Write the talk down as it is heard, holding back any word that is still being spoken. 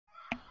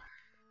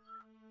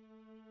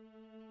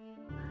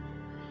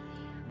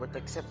But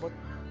except what?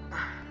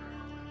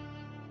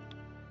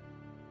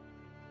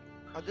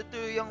 Ada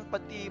tuh yang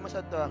pati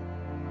masata.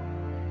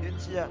 Yun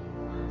siya.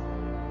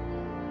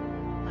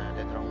 Nah,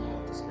 ada terang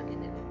mengutus lagi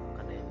nih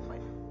karena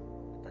invite.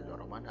 Kita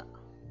luar mana?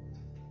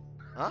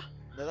 Hah?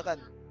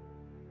 Dalakan.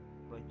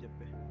 Banjap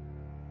eh.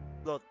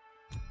 Lot.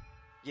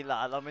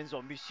 Gila alamin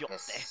zombie syok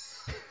Yes.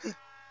 eh.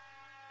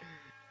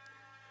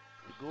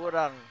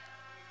 Sigurang.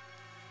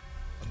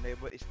 Pag may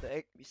buat Easter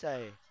egg, bisa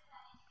eh.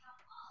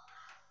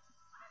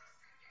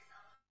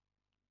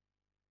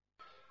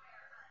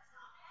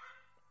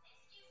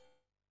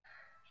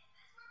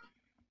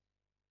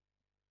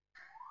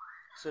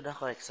 Sudah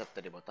kau accept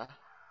tadi bota?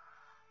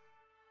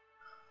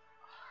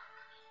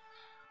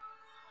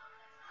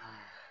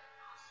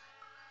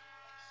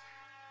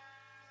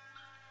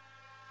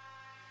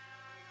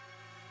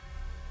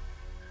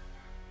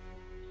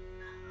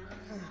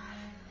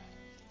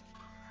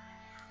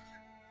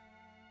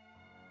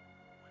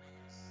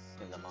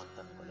 Sila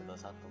mountain ko level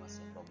 1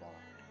 masih bawah.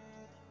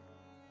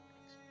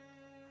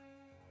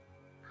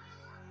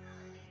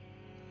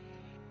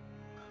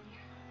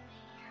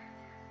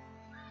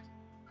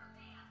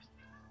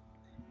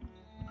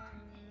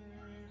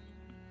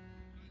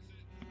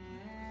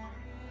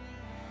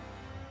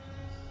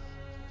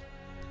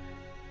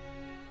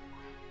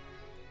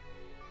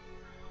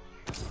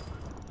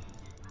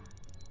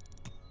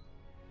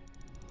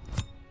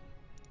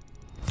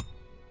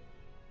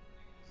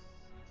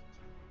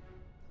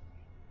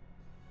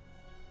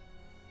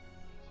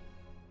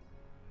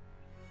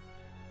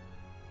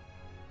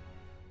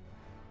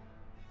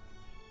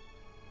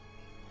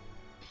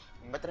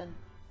 Veteran.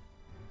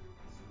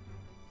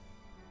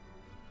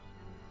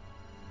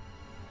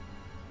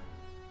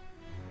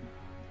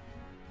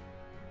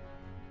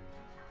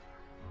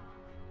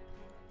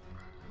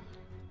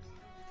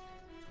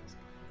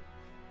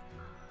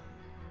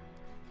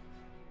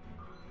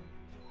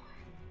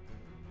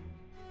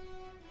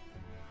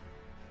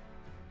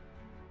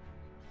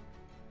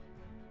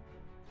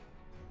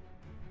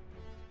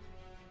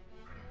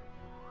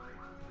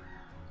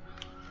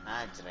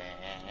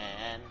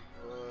 Ajren.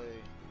 Uy.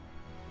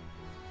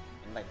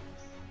 Invite.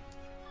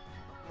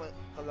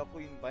 Kalau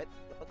aku invite,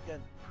 dapat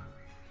yan.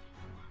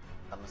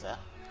 Kamu saya?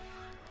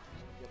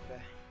 Yep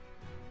eh.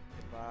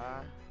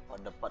 Diba? Oh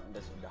dapat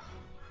udah sudah.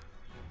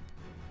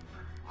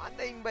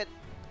 Ada invite.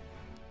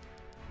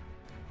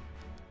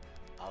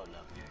 Oh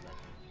lah.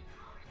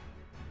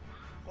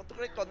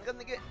 Kontrol kan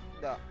lagi?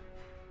 Enggak.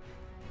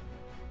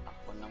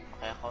 Ako nang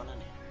pakai account na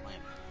nih.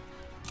 Main.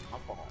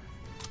 Apa kok?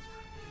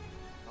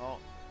 Oh.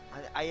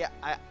 Ay.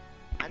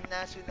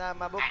 Anna suna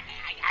mabuk.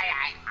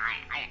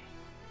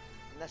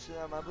 Anna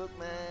suna mabuk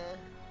ma.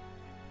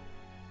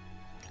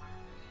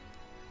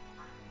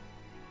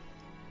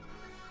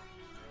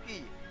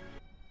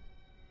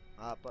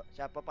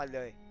 Siapa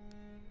pala eh?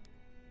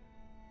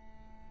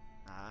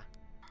 Ah.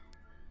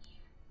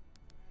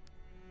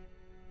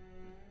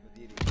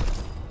 Berdiri.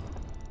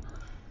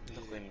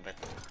 Ito ko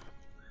invite.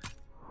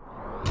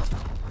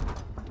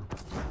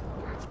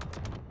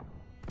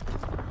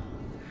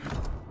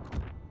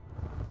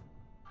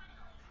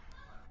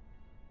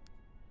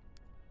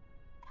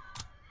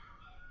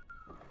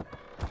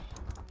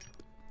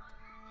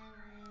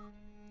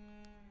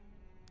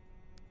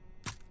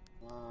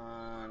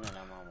 Ano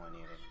naman mo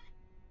ni rin?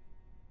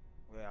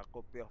 Weh,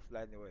 aku pay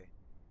offline weh.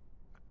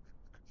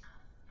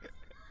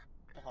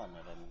 Tsaka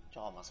na rin.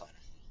 Tsaka masak.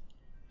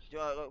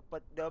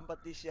 Dalam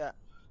pati siya.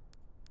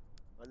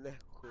 Wala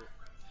ko.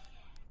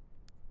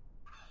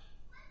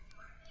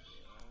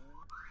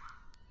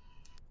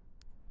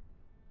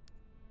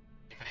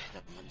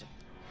 Naman dyan.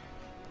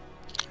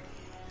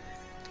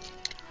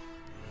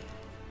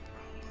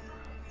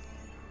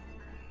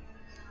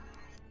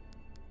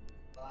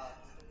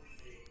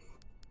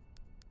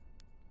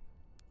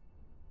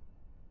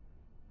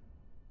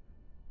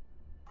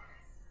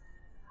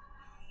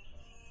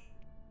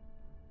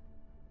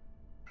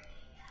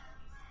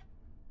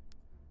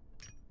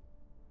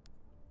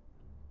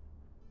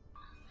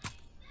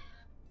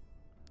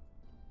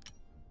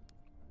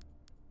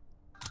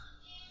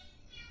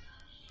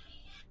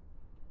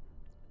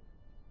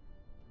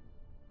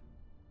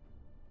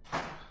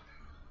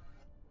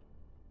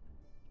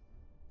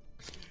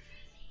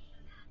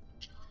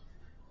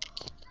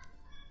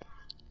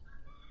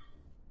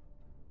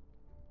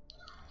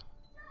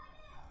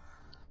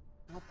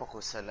 Apa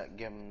ko sa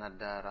game na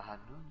darahan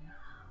nun?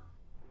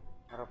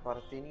 Para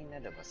party ni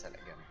na ba sa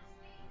game?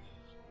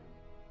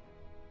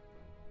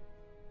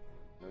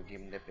 No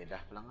game de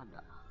pedah lang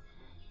ada.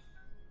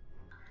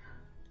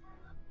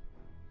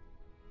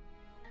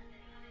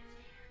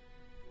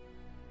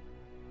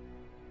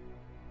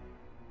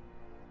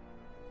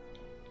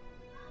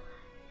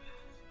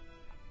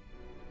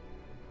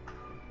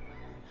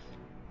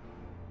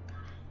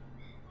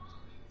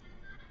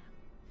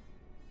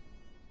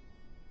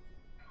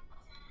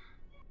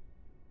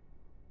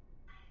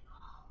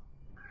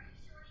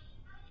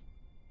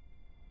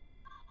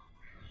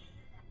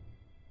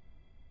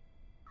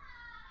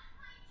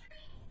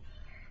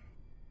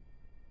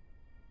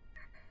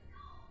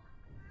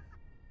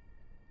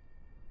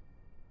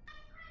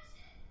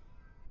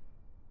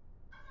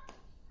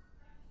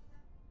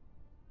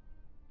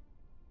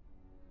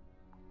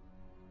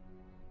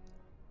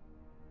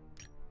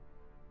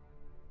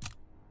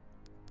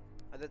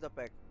 Ada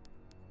topik.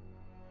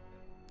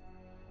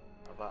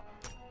 Apa?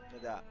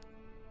 Nada.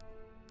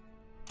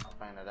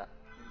 Apa yang ada?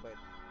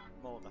 Invite.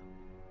 Mau ka?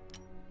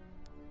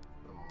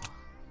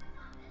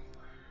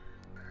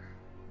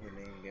 Yun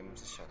na yung game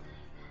sa shot.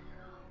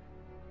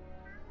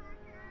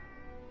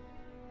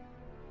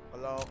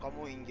 Kalau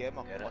kamu in-game,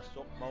 aku Kira.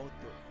 masuk mau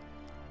tuh.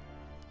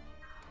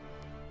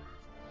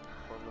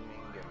 Follow mo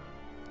yung game.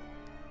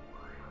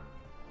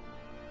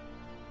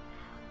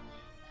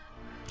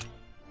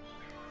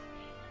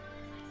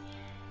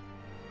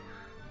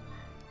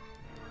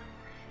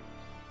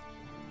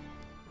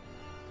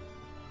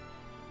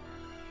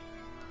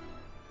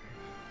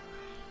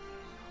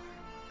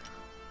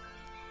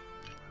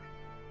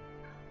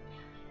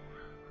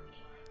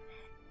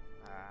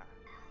 Ah,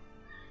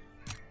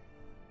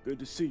 Good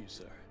to see you,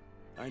 sir.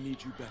 I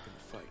need you back in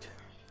the fight.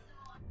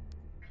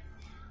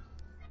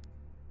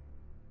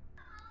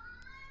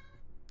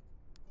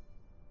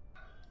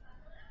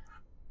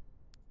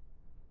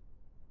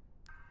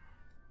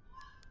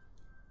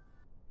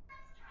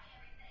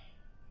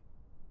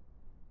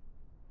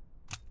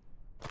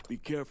 Be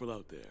careful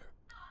out there.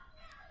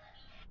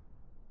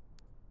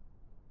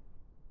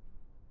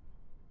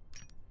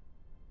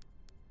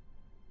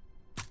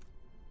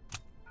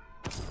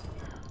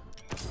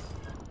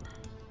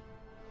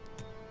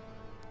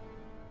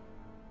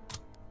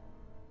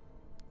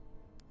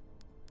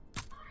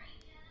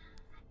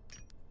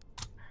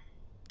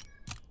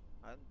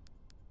 an?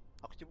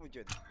 Aku cuma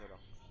join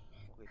dorang.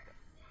 Okay tak.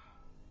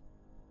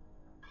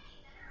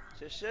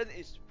 Session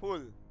is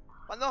full.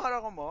 Paano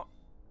harap mo?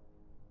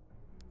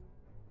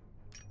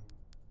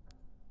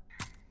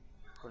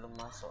 Kulong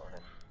masok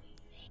rin.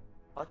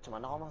 Oh,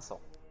 cuman ako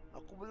masok.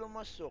 Aku belum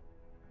masuk.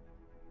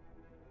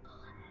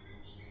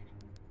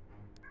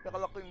 Tapi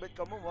kalau aku invite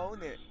kamu mau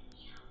nih.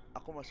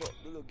 Aku masuk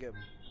dulu game.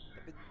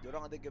 Tapi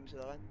dorang ada game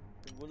sila kan.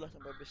 Tunggulah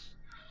sampai habis.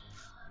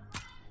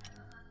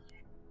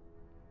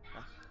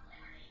 Hah?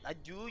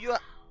 Laju juga.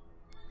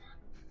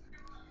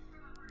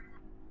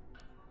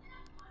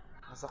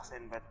 Masok sa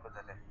invite ko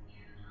dali.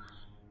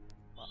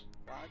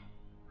 What?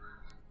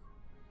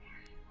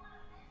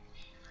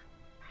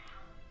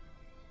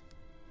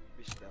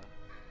 Habis dah.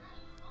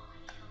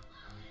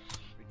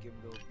 Game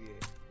lobby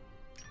eh.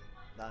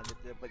 Nanit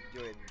na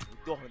pa-join.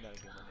 Ito ako na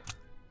game ano.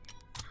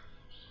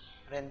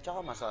 Ren,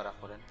 tsaka masara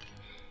ko rin.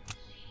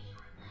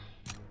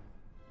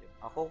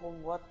 Ako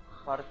kung buat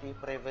party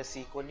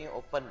privacy ko ni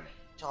open eh.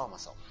 Tsaka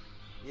masok.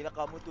 Hindi na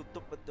kamu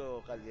tutup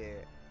betul kali.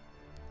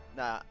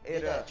 Nah,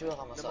 Hindi era. ka, tsaka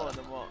ka masara.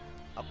 Namo.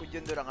 Aku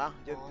join dorang ah.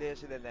 Join Oo. player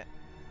sila na.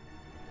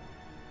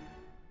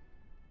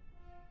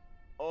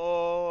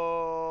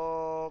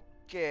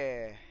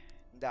 Okay.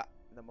 Nda.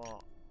 Namo.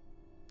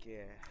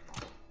 Okay.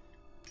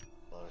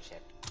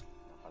 Bullshit.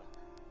 Nakala.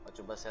 O,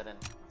 chuba sa rin.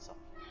 Masok.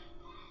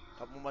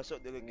 Kamu masuk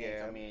dulu Hindi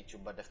game. kami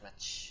chuba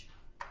deathmatch.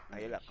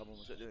 Ayolah, kamu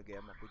masuk dulu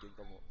game. Aku join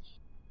kamu.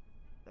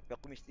 Tapi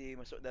aku mesti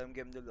masuk dalam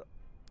game dulu.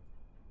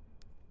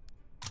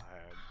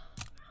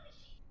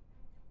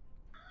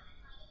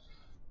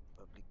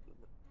 Public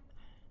dulu.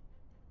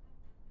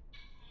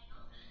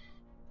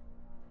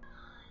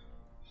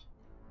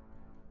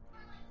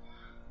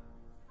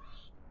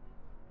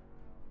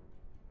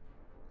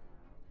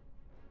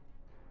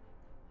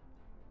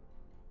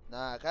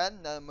 Nah kan,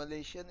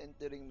 Malaysian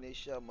entering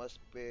Malaysia must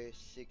pay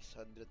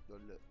 $600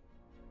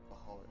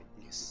 Oh,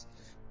 yes.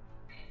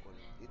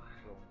 Quality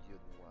from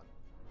June 1.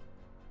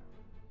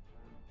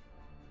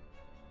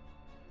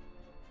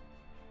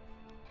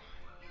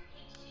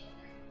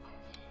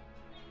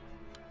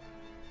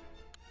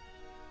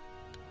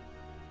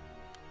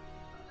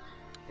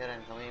 Kaya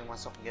rin, kami yung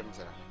masok game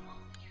sila.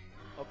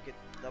 Okay,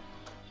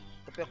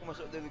 tapi aku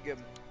masuk dulu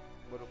game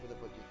baru aku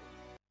dapat juga.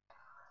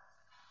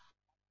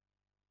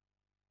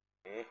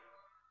 Eh.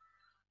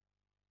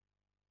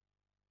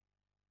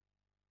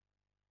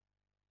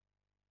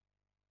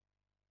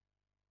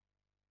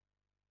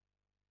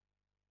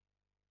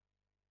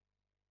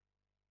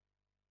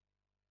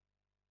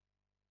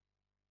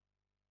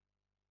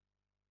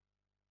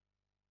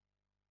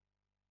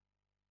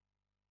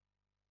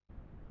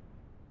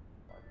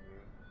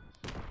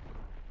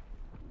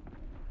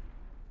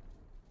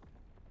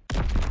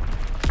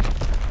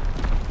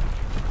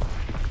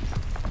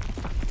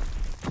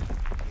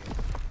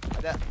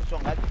 Ada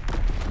kosong kan?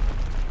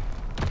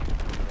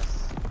 Yes.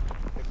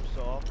 Okay,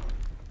 kosong.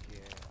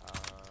 Okay,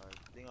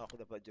 tengok aku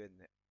dapat join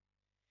ni.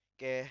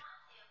 Okay.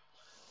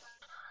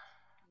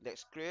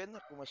 Next screen,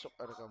 aku masuk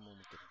ada kamu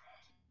mungkin.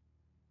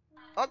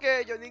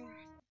 Okay, joining.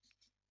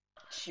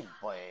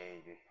 Shiboy.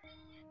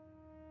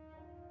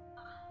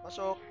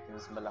 Masuk.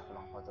 Yung sebelah ko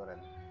lang ko to rin.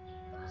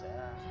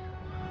 Saya.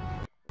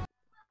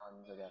 On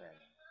sa rin.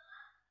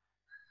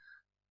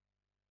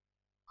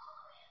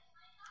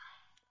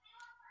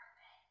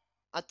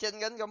 Acen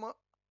kan kamu?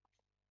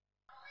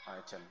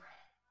 Ah, Chen.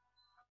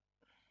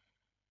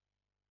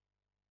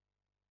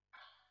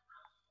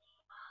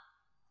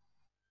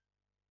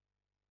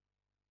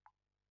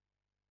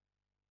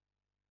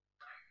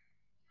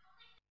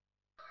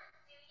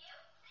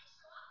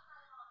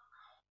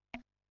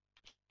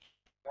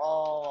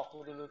 Wow, ako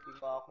lulutin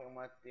pa ako yung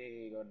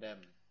mati. Godam.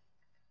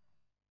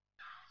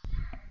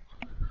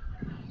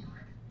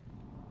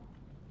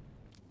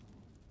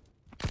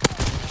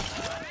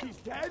 He's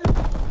dead?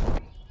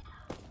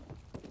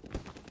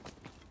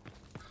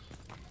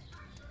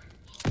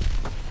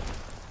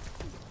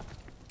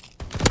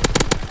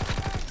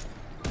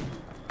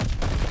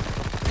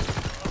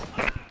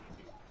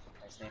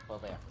 May sniper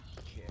ba yan?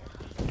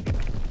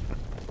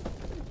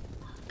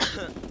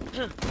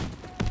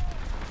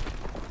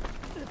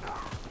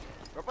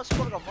 Berapa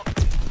skor kamu?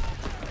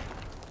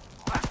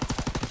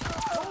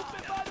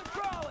 Open by the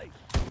trolley!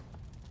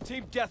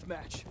 Team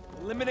deathmatch.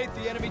 Eliminate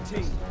the enemy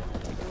team.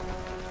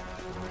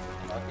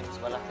 Oh, tim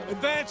sebelah tuh.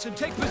 Advance and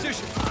take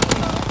position.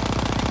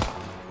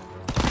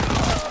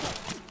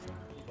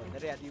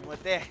 Bener ya di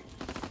mode deh.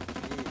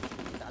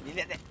 Tak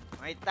dilihat deh.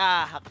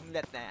 Maita hak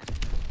ngeliat deh.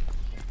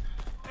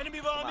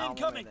 Enemy bomb Wow,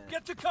 incoming. man.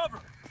 Get to cover.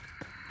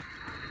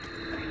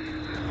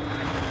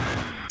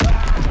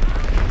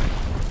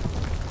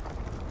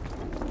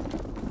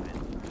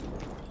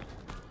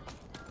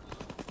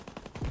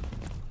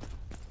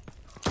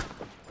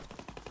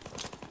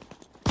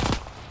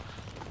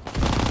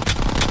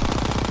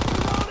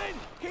 Reloading.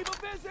 Keep 'em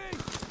busy.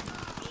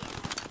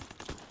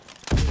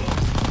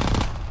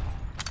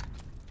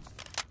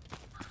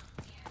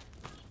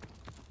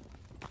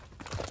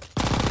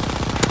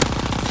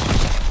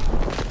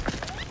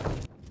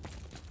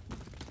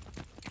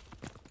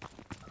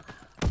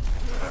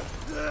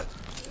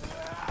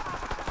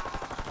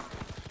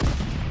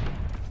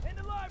 In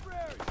the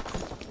library.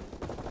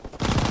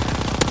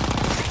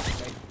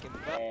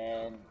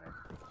 And...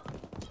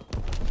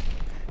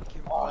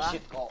 Kim Oh pula.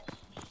 shit kok.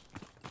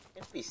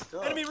 Yung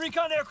pistol. Enemy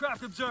recon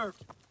aircraft observed.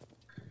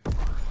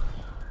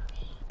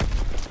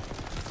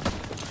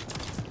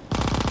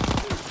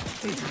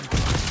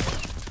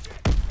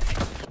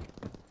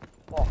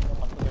 Oh,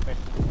 naman tuh DP.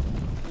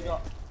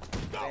 Tidak.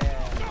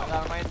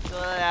 Bakal main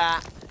tuh ya.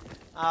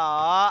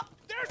 Oh,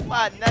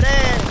 mana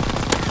deh?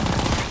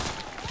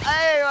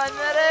 Ayo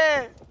mana deh?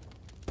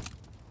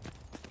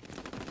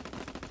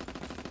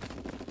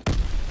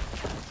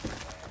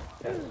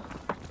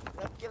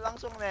 Laki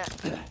langsung nih.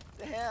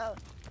 The hell?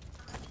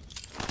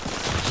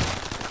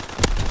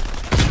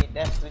 Ini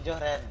Dev 7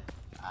 Ren.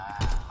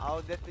 Ah,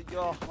 Udah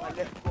 7,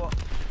 malih po.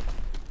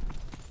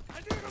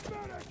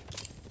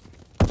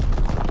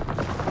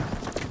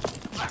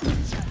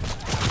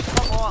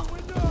 Kamu.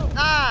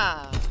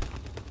 Nah.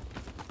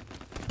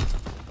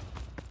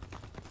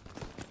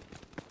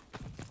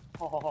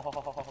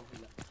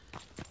 gila.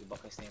 Tiba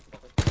kayak sniper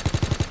aku.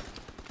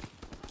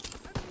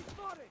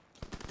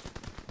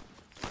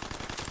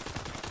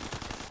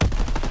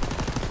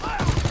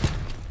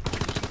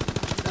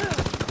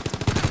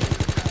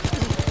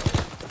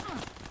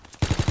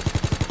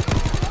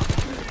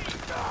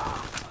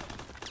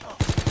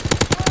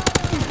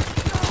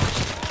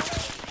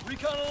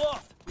 Recon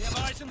aloft. We have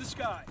eyes in the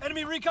sky.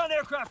 Enemy recon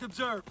aircraft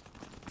observed.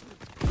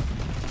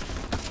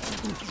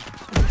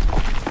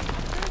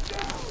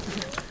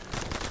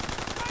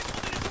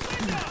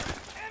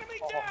 Enemy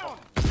down!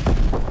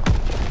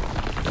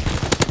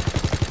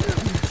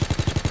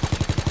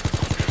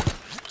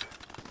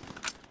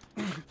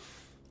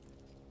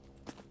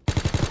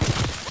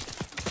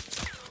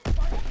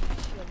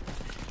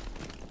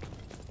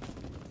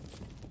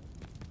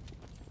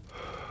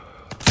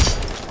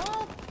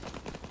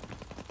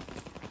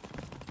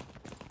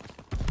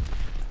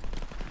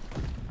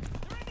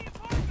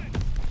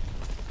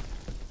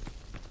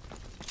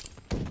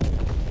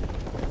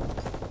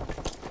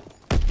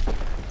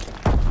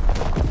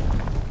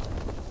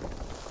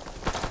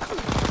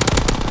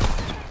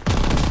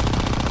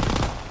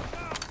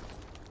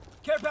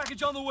 Care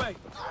package on the way.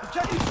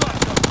 Protect these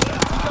drops.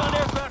 Recon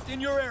aircraft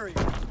in your area.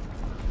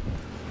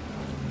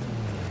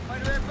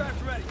 Fighter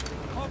aircraft ready.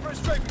 Call for a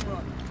strafing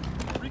run.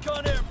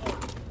 Recon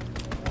airborne.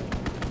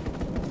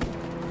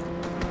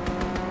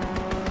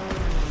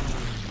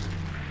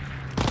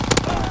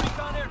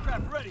 Recon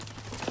aircraft ready.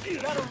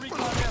 Got a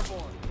recon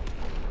airborne.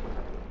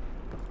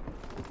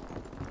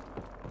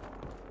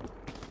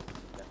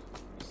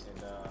 Bisa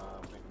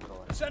ada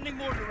background. Sending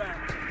mortar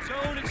rounds.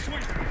 Zone and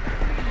sweep.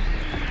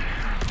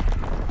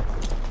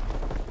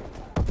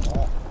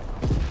 Oh,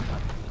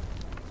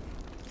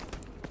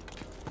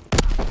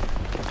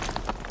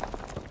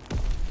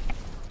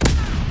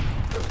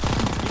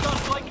 Recon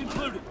flight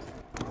concluded.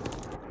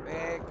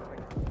 Baik.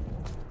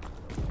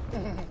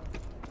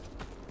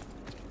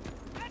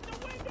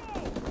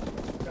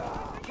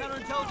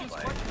 Counterintelligence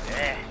flight.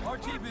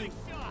 RTB.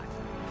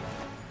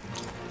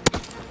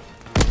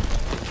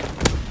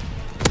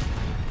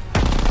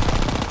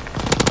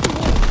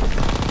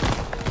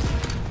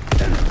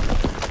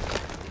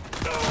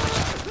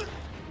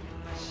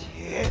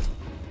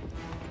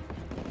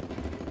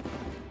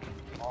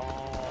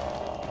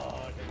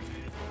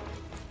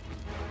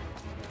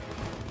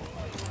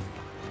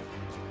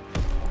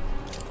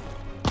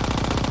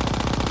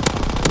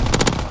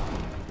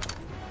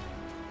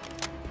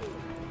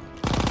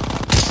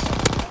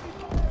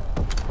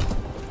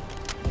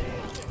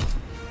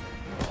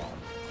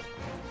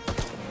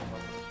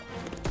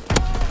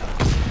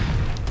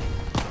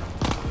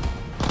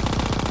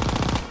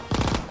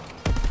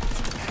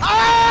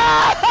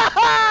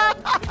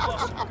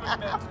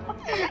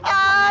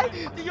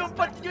 Ay! Yung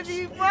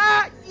 45!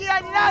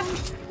 Yan lang!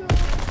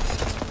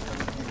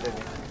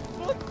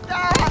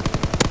 Puta!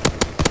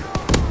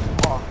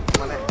 Oh,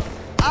 mali.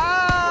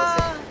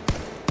 Ah!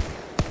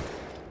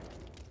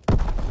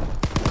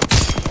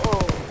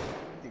 Oh,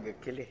 3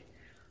 kill eh.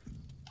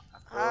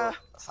 Ako, Ah,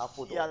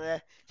 sapo to. Yan eh.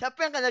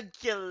 Siapa yang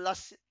nag-kill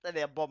last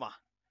tadi bomba?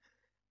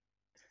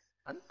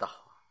 Anta.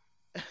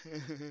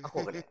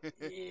 Ako ganit.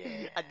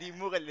 Yeah.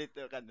 Adimu kan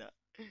itu kan.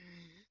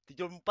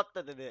 74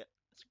 na tadi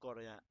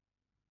skornya.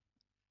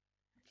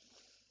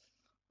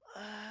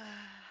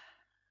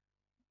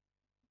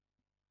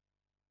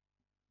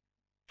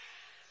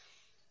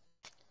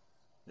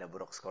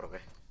 Naburok score ko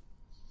eh.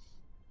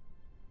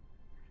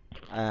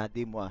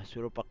 Di mo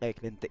suruh pakai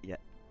klintik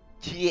ya.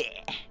 Cie.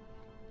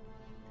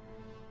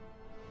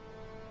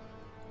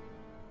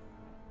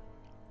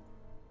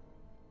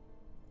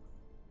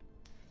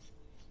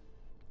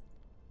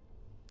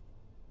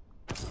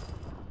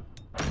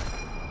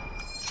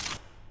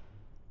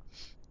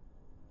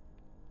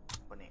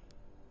 Kuning.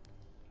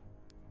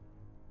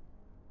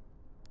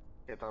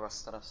 Kita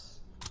teras.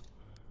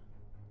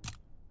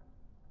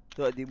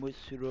 Tu di mo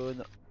suruh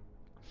nak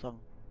sang.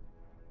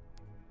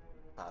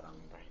 Tarang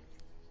pre.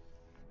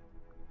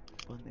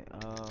 Apa ni?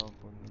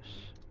 Bonus.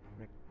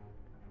 Rek.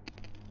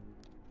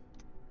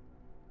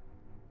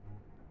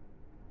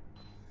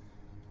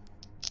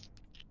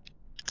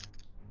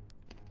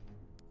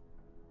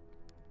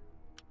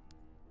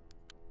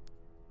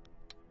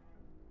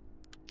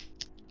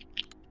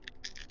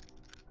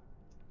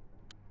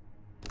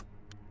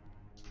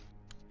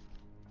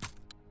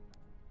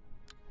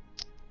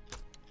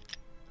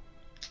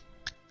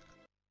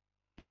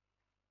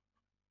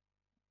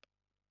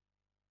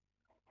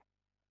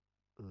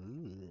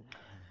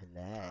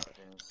 Like.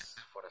 Orange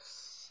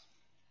Forest.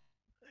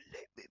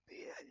 Like,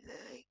 baby, I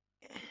like.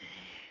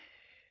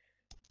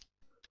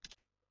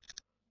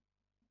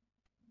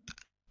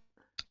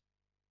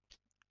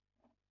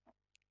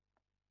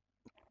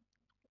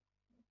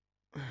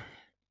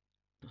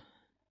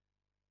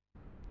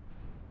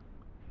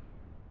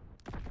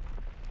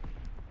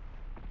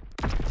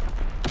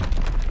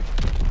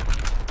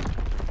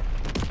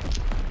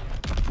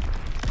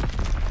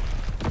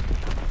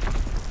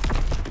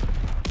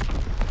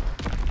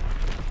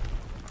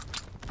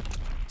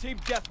 Team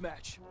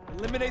deathmatch.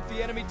 Eliminate the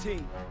enemy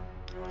team.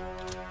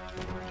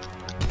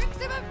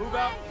 Move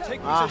out. Take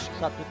position.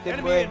 Satu tim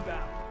Enemy boy.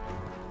 inbound.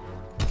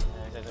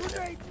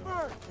 Grenade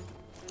first.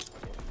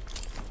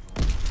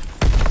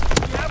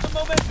 We have the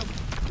momentum.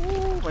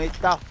 May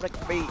tough freak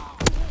bait.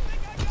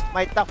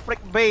 May tough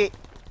freak bait.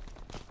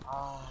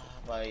 Ah,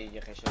 bay ya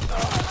kasi.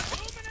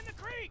 Moving in the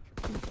creek.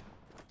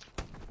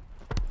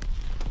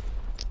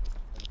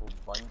 Ako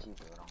bungee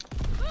to orang.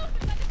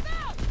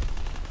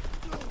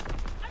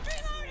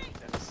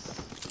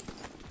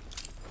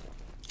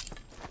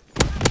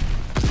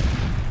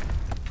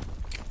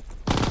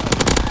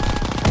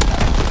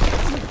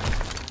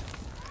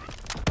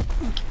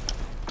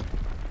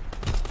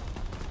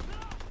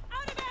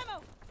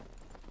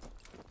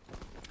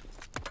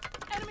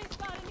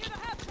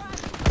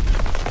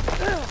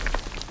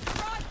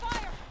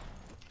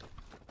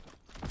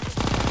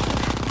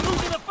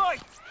 Losing the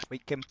fight. May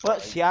kempo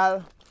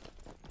sial.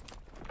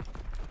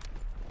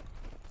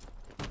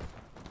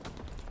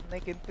 May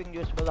kemping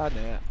Diyos pala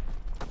na ya.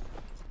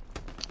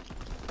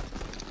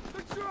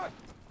 Good shot.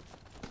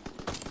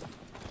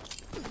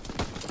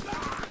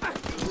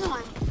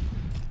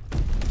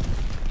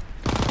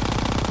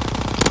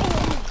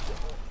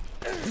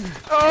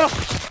 Oh!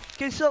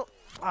 Cancel!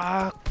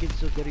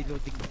 Cancel the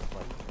reloading.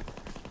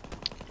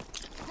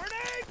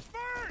 Grenade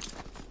first.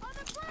 On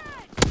the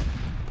bridge!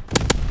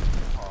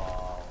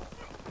 Oh.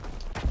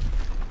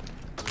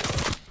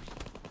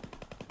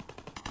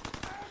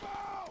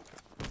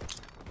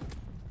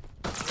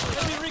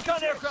 Enemy recon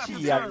aircraft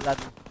observed. Sialan.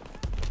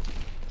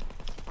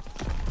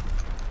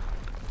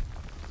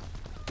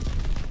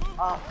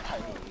 Ah,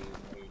 ay.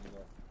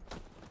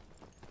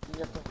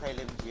 Iya tuh kay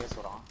LMGS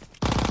orang.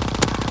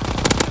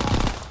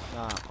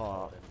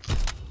 Nako.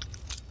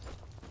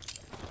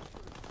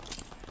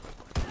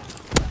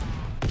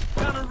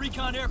 Counter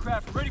recon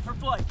aircraft ready for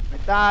flight.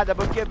 Menta,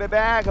 double kill, bebe.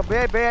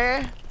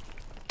 Bebe.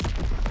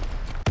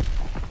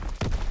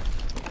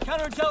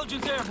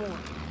 Counterintelligence airborne.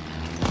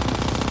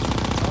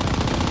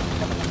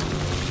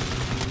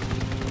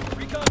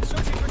 Recon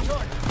searching for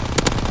target.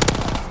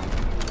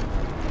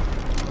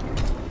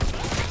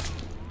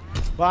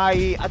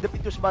 Bye. Ada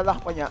pintu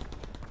sebelah pa niya.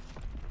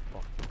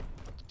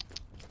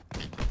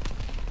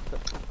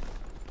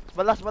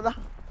 Sebelah.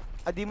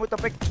 Adi mo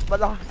tapik.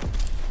 Sebelah.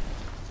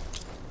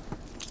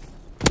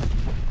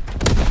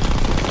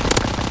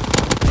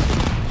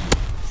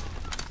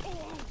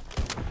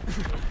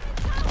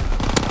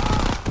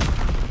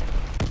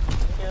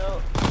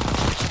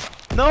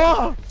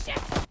 No!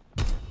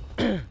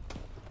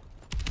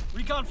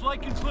 Recon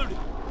flight concluded.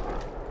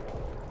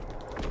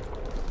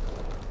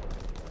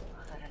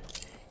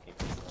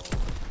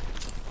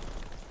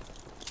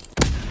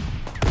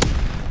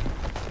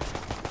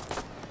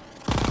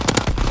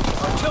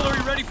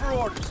 Artillery Ready for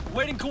orders.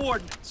 Waiting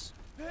coordinates.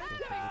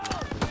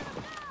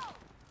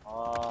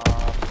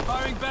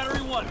 Firing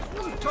battery 1.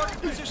 Target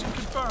position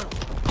confirmed.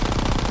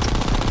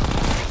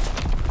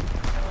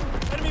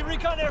 Enemy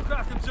recon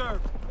aircraft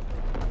observed.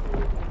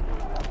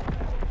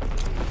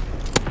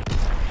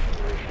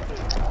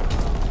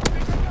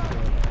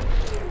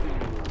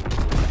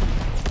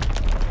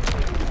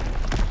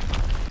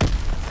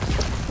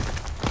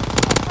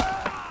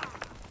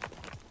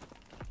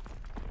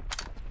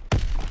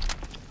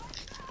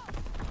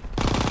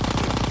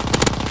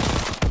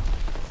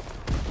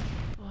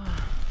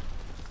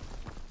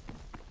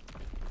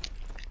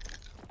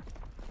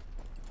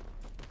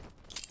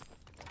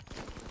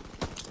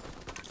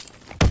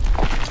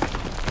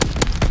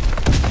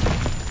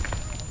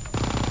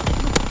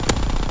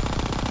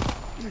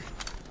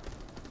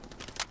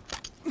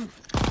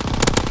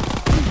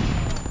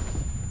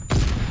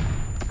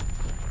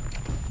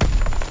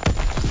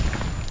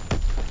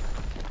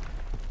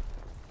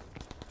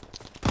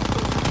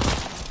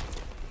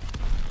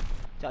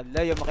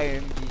 Chala yung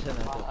maka-MG sa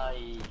na to.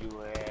 Ay,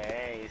 juwe.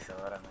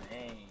 Seorang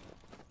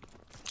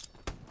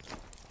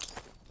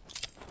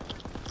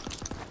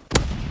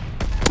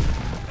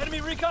Enemy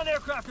recon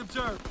aircraft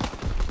observed.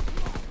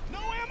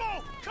 No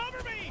ammo! Cover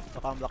me!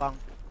 Bakang.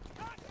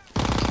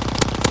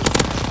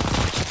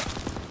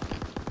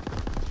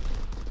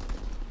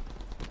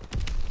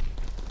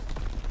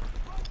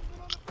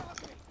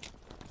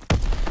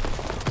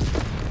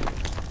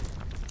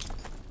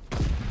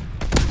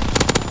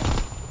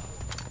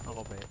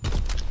 Ako ba yun?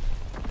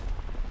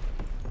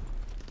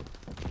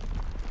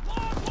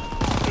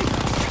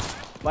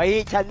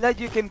 Baik, chala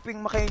je camping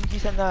maka-MG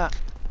sana.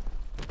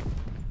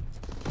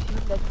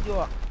 Silan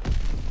juga.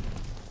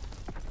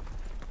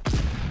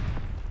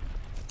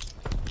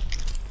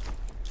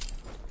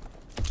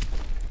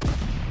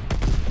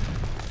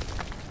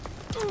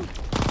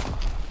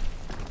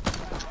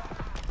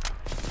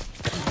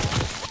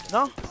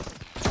 No?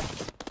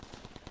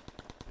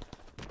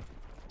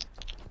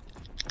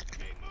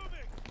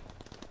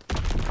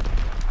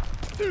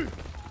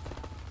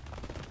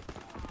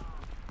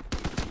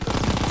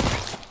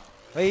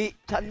 Baik,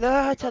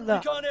 chala.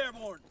 Recon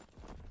airborne.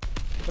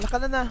 Wala ka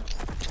na.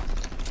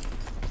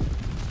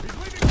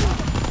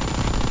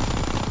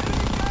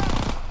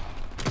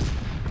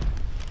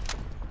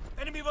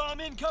 Enemy bomb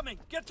incoming.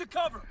 Get to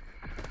cover.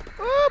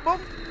 Bom.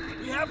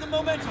 We have the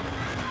momentum.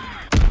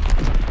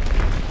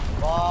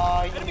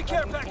 Wah, Enemy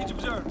care package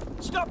observed.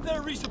 Stop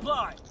their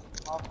resupply.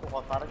 Aku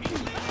kotor.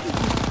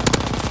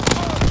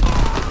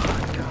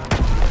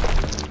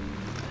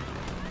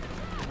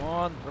 Come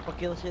on, berapa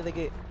kill sih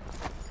lagi?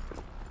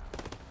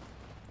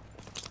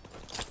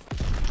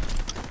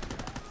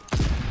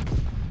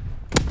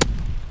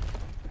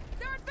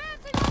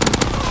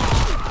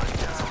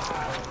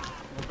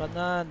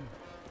 Kanan.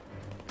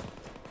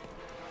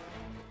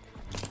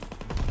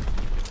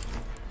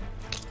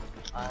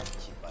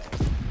 Aci, Pak.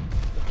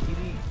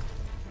 Kiri.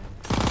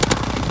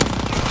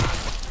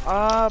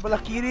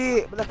 Belah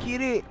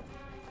kiri.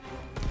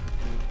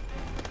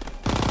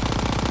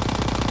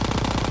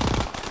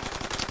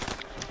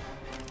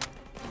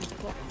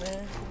 Fuck,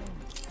 man.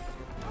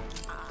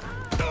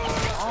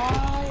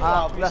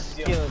 Plus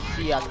kill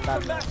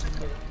sialan. What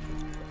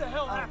the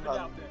hell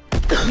happened out there?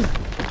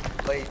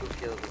 Baik tu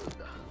kill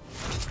udah.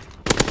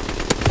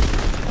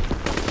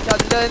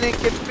 Canda nih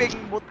camping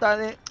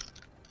buta nih.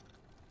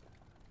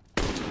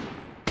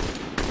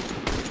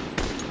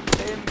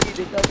 MG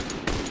dekat.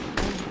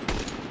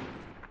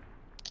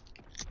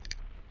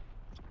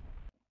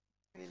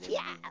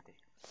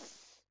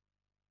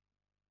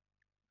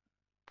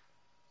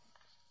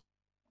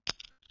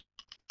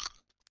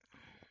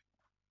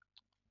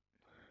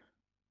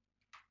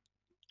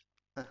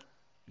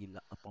 Gila,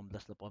 18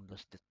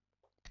 dead.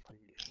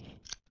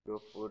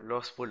 20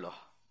 10.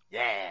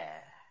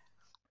 Yeah.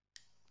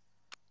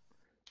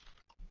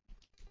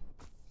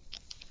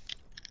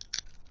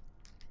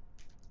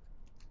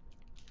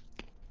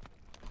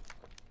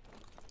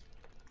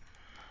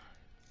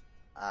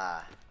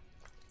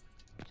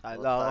 Salah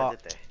Botak kok. aja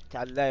teh.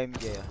 Salah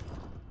MJ ya.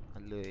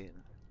 Halo ya.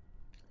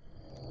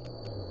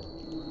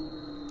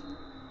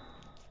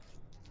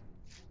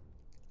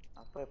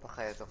 Apa ya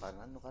pakai itu kan?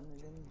 Anu kan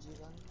MG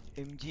kan?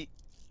 MG.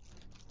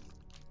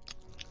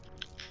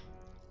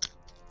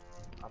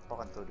 Apa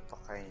kan tuh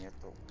dipakainya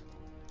tuh?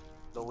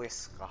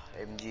 Lowes kah?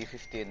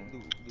 MG15.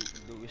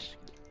 Lewis.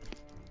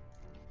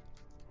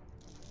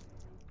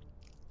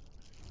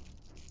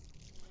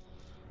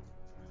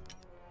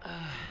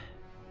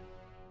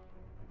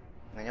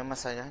 Nanya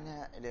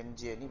masalahnya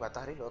LMG ini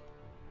batah reload.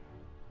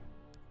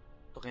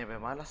 Tuh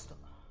kayaknya malas tuh.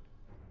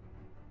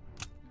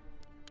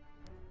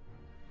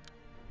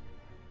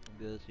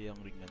 Ambil sih yang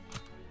ringan.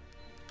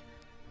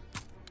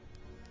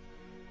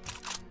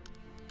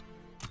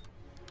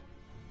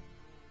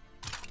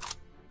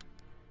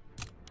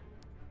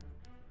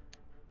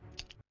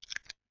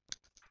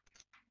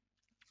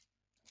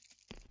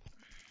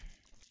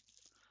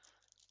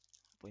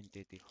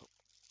 Puente de Hook.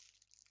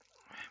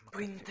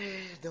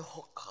 Puente de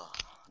Hook.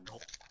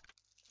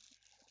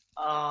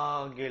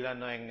 Gila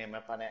annoying nih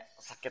map nih.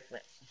 Sakit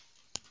nih.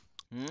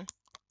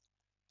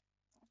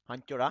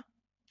 Hancur ah.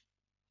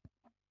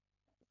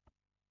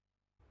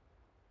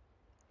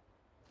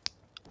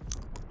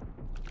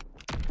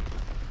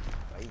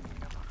 Baik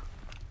memang.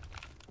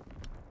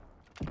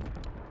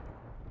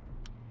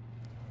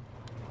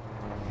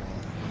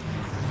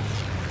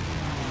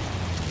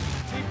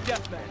 Team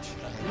deathmatch.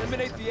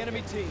 Eliminate the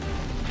enemy team.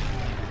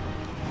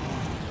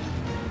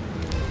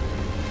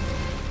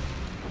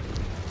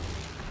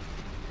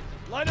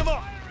 Line them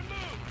up.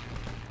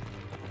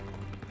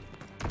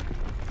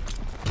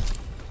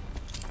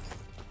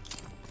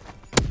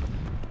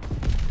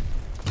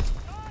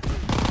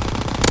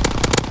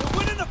 They're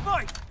winning the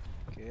fight.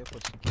 Okay,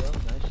 first kill,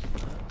 nice.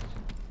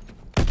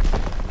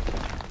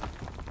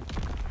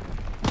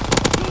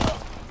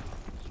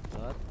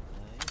 Spot,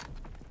 nice.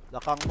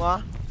 Belakang mo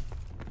ah.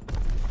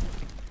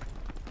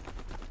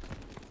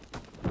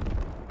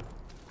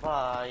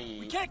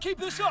 We can't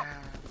keep this up.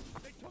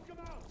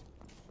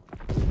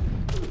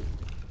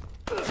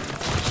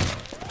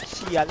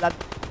 Sialan.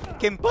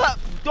 Kempa,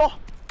 bodoh.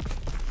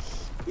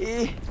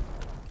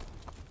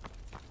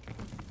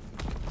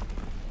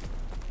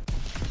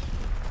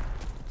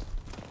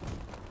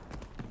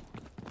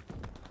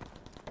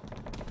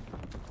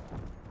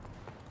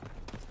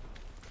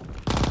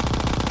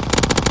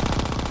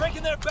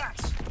 Breaking their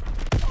backs.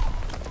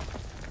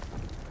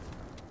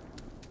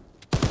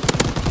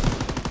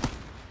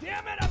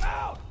 Damn it, I'm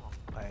out.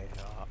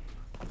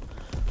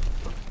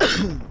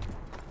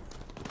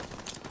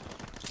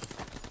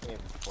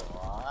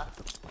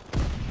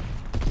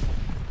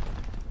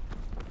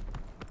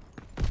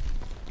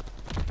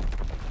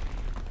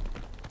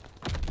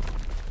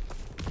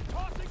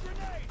 Tossing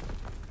grenade.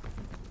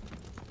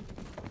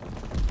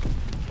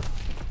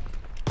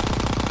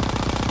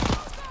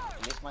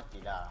 Bilis mati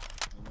dah.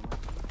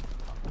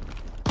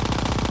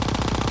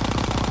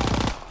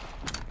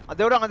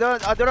 Ada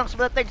orang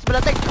sebelah tank.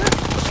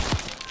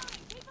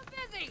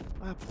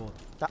 Ah,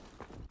 botak.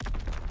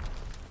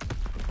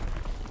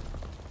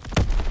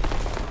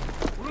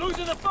 We're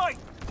losing the fight.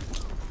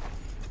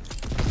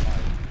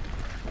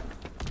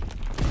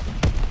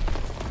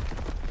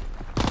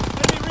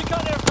 Enemy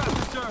recon aircraft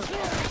reserved.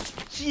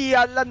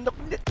 Sialan nak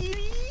lihat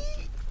kiri.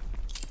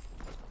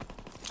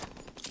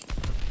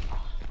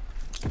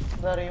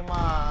 Dari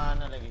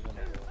mana lagi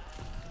kamu?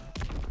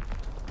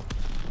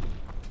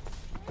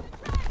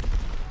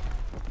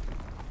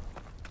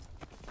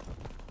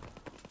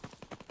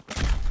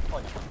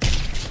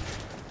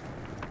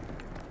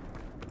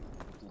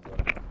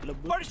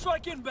 Party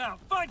strike inbound.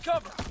 Find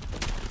cover.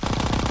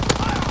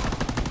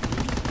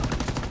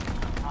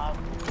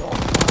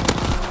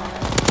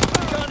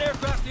 Recon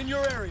aircraft in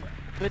your area.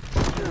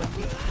 Recon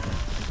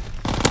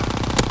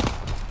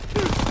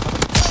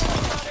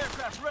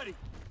aircraft ready.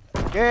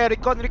 Okay,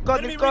 recon.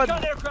 Enemy recon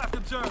aircraft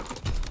observed.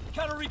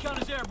 Counter recon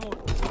is airborne.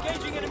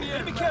 Engaging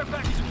enemy care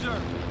package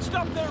observed.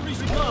 Stop their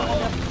recon.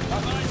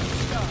 Eyes in the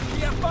sky.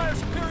 We have fire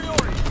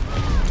superiority.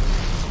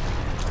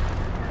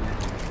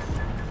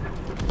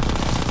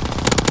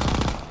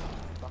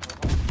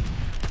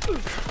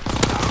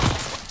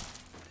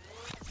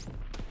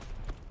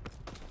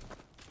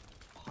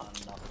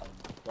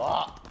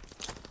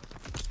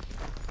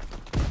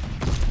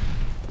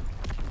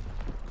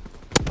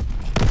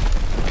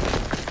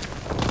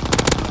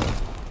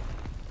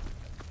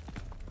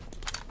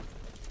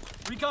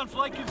 Recon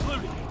flight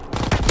concluded.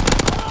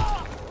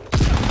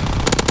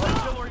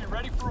 Artillery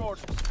ready for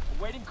orders.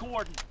 Awaiting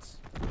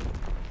coordinates.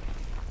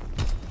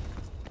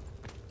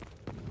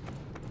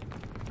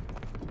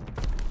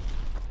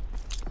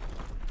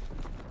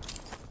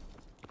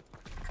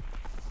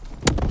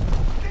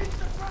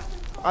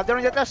 Ada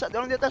orang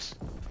di atas.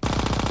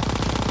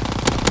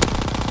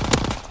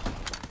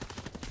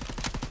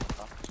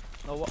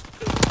 Nawa.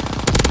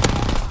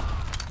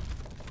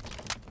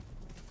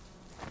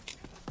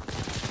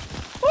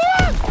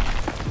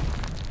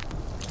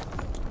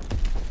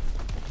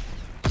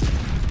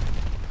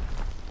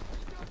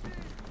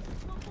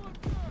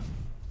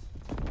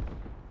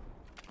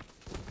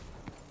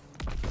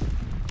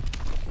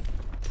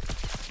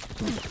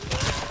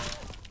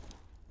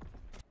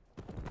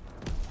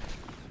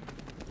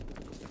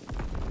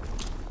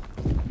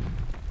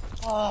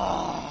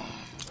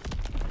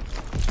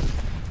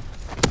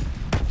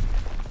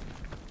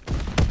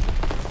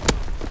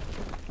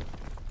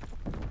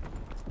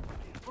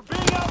 We're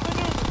being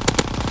outmaneuvered.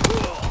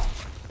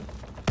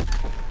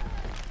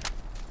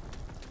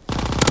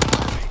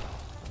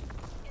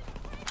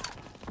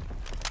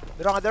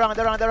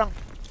 Ada orang.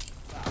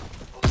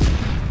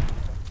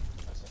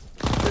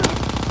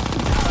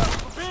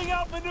 We're being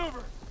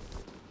outmaneuvered.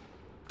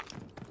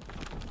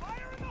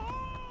 Fire in the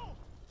hole!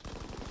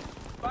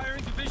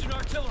 Firing division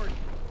artillery.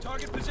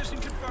 Target position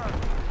confirmed.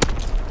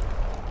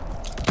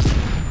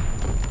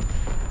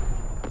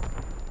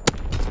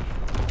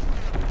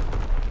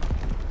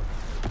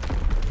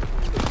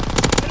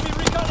 Enemy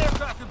recon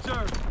aircraft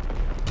observed.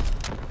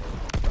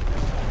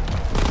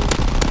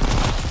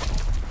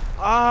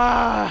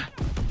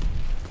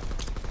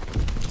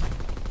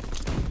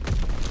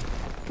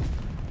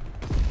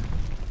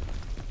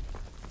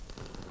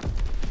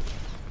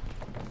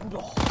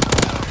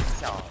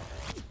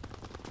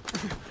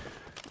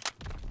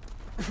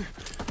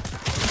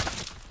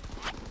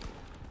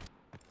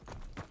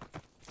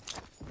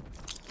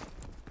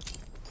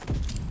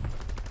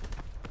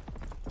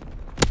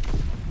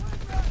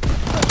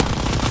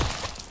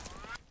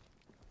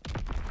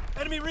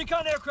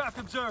 Counter-recon aircraft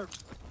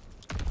observed.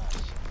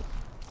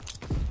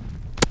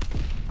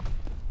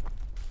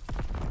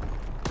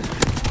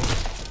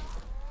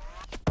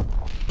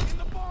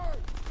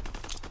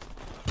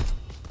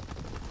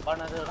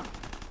 Mana ada orang?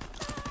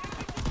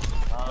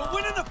 We're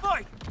winning the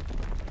fight.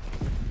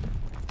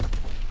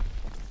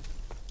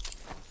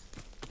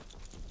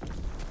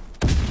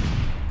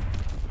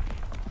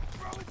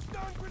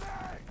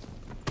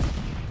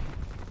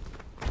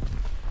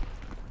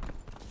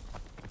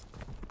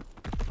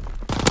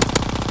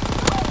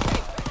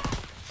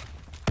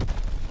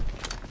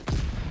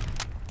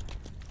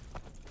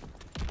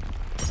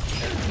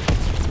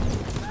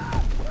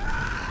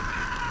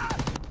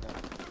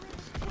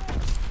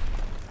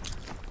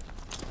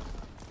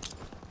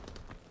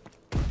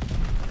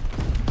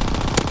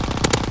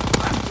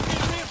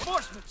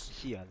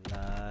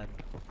 Sialan.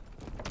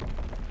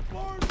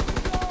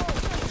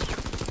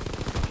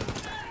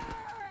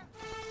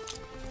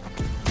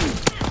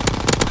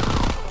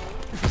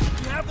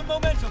 We have the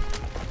momentum.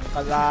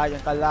 Kalah,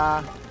 yang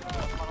kalah.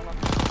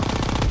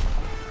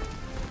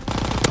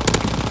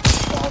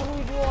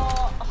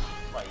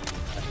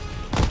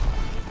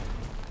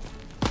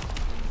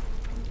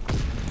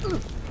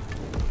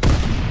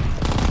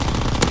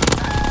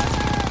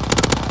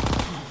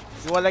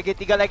 Dua lagi,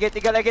 tiga lagi.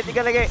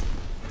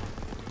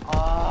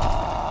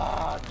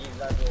 Ah,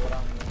 gila tu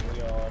orang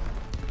Yos.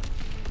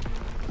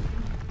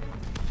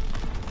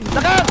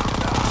 Tekan!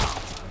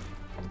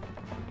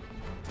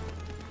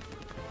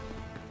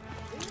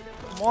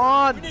 Come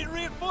on! We need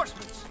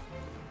reinforcements.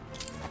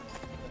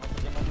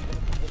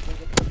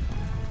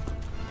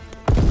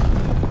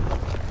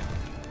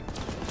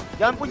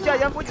 Jangan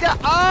puncak!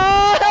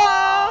 Ah!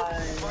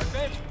 Our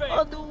advance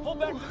failed. Pull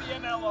back to the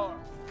MLR.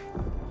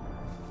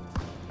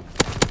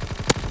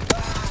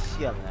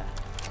 Sial lah.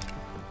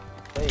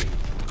 Hey,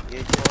 dia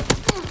jual.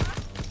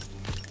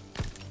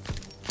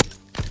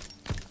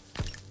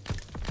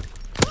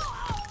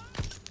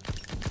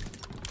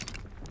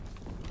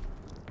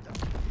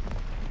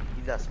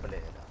 Gila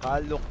sebalik dah.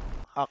 Kalau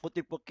aku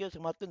tipe kill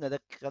semata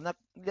nak kena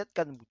lihat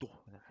kan butuh.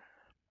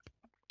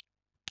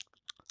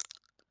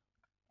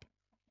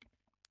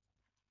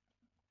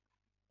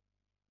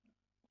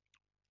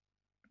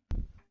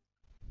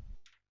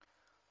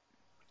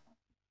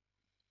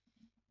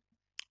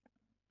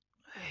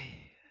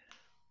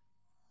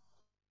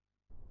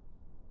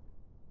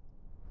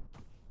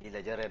 Gila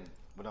Jaren,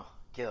 bunuh,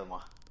 kill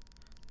mah.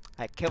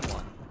 Hey, come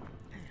on.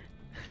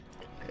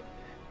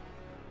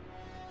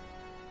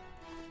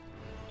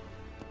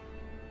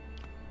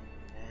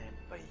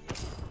 Baik.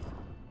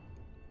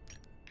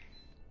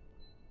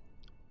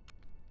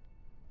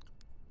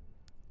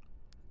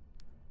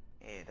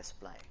 Dah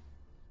supply.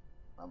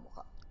 Mabuk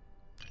kak.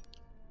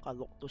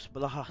 Kalok tu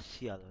sebelah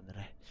sial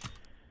bener.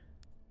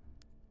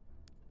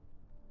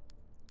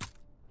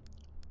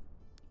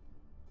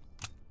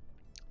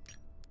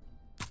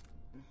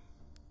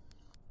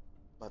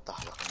 Batah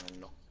lah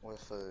kena knock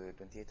wafer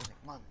 28 ni,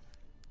 man.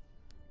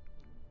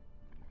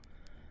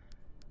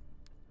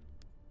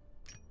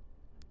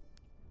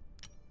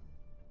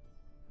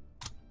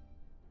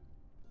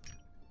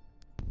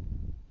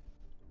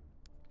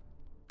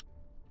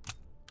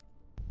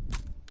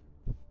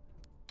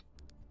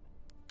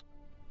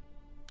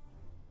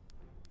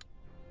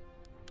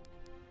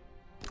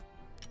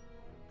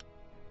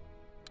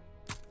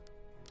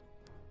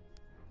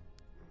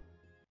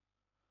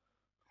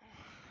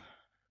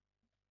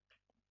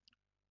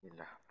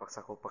 Gila,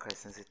 paksa aku pakai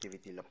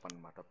sensitivity 8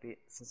 mah, tapi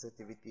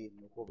sensitivity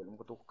aku belum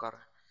ketukar.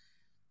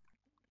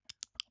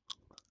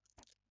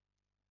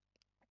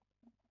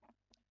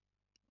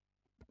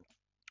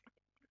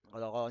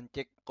 Kalau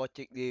kau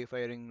cek di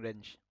firing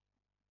range.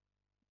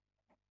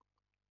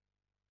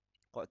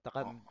 Kau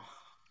tekan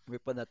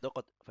weapon atau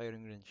kau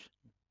firing range.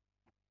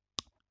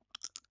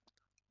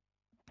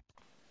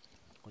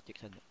 Kau cek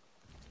sana.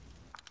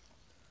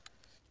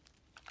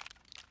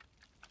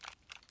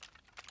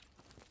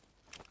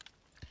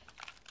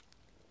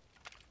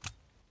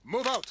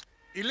 Move out!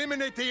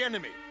 Eliminate the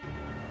enemy!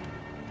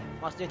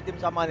 Masih tim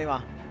sama nih mah.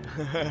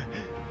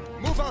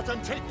 Move out and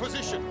take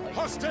position!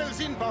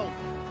 Hostiles inbound!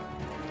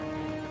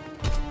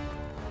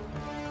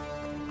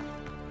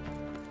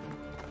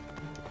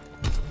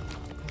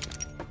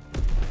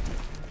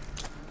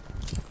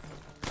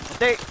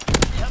 Tik!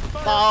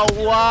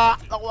 Lawa!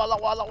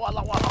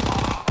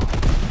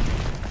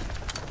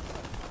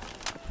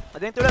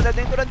 Ada yang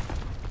turun.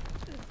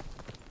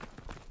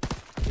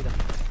 Tidak.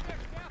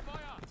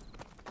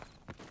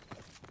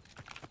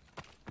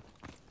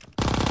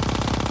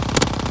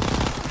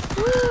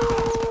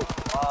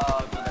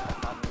 Wah, gila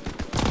kami.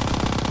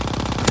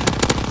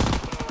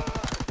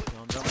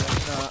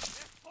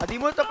 Adi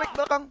mo tapik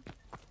belakang.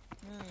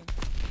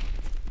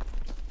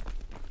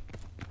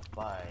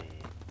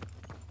 Baik.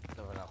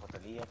 Ito wala ako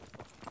taliyak.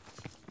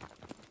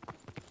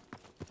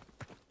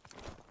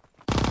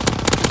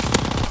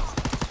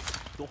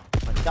 Tuh,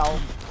 kacau.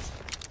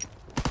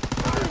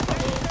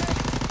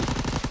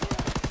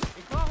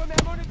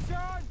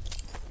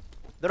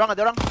 Dorang.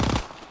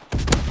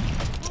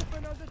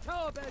 Movement on the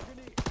Taliban,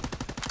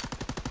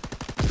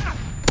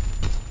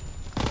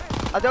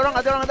 Ada orang.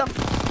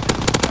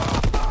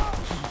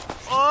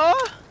 Oh!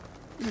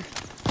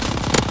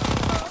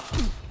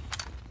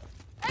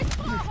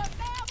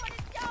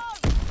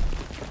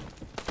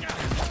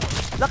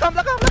 Belakang.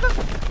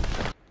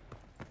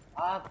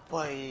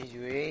 Apa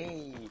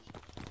ini?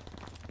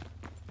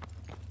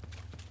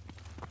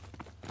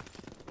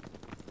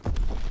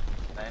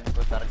 Lain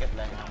ko target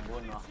lang ang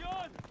buno.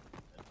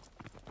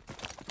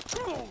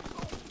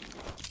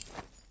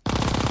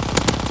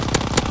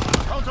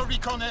 Counter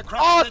recon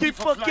aircraft Oh, ready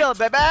for triple kill,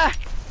 flight. baby!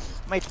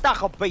 May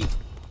taco bait.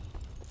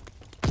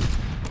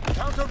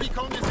 Counter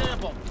recon is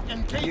airborne.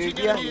 Engaging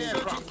Yeah. enemy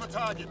aircraft for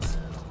targets.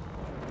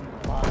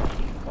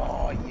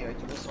 Oh iya,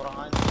 juga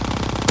sorangan.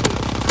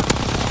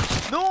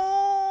 No!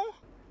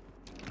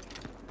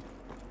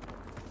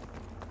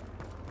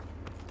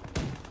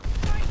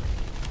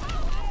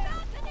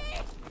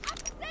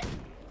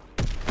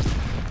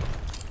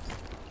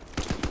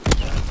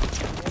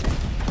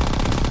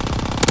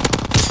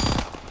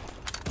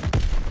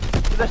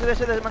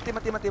 Sudah, mati.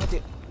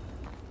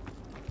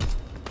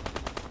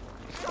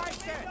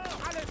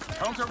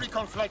 Counter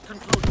recon flight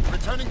concluded.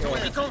 Returning to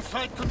recon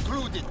flight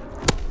concluded.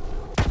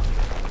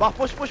 Bah,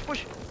 push.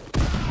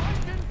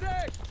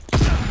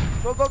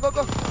 Go.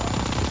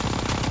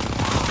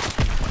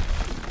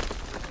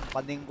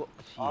 Paninggo.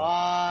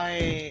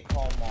 Ay,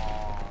 come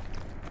on.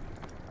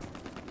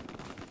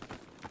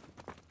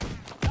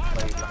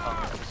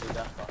 Baiklah, kami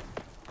sudah pak.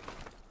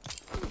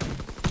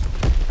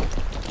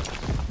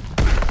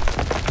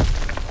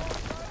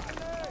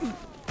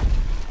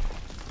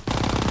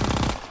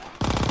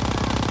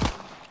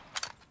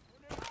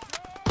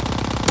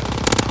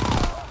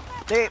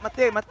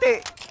 Mati.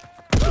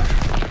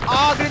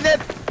 Ah, grenade.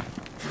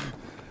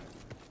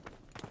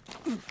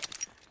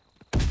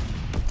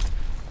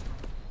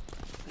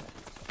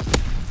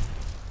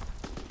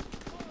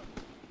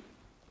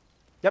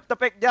 Jap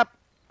tepek, jap.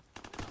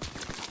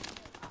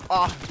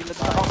 Ah, gila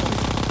ako.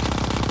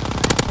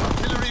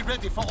 Artillery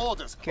ready for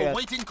orders. Okay.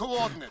 Awaiting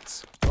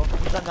coordinates.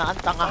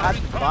 Tangahan.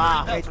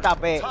 Bah, may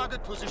tabi.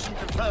 Target position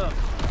confirmed.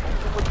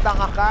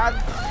 Tangahan.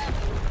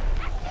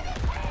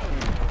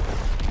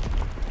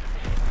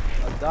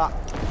 Ada.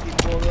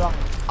 Timbul lang.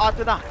 Ah,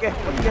 ito na. Okay,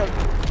 kill.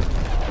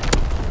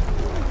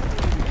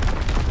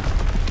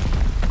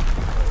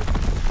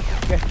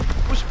 Okay,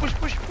 push.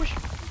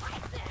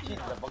 Shit,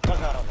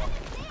 bagkagara ba?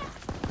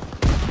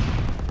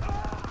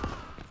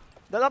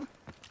 Dalam.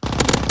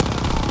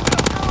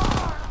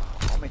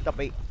 Oh, may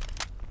tabi.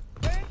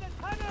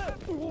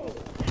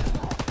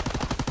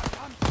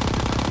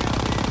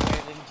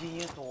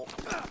 LMG itu.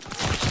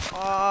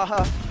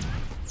 Ah.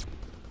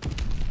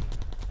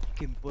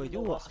 Kimpo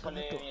juga. Sekali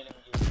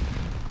LMG.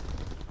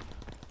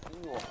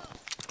 Iyo.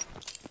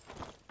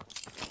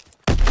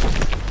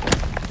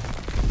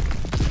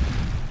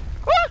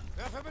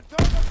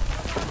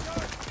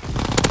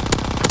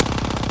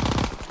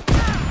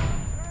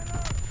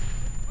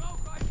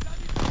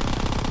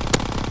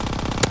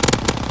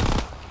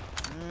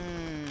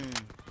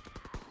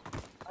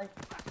 Ay,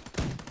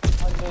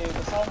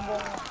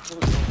 kasambong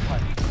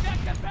gulupan.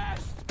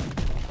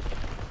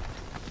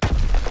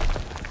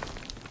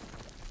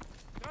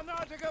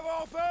 Granate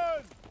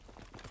geworfen!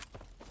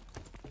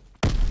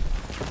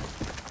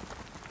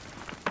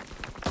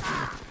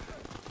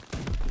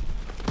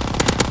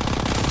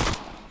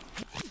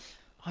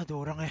 Ada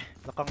orang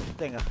belakang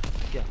tank ah.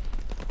 Ya.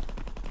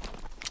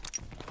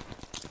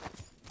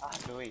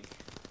 Aduh.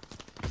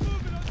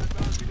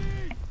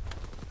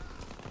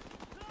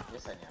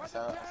 Biasanya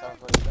asal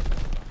ko dito.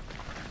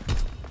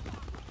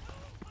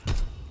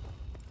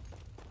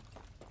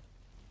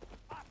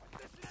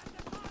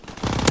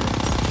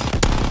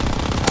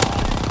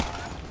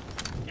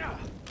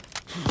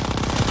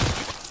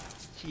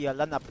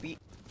 Sialan api.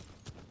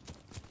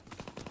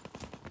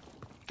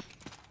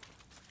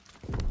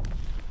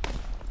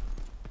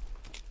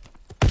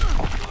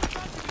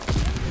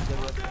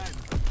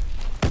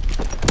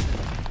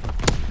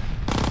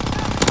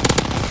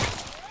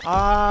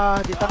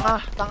 Ah, di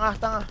tengah.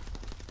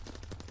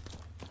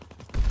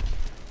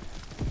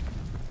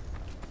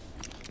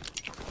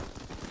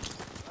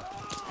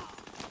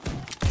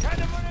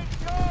 Keine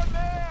Munition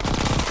mehr!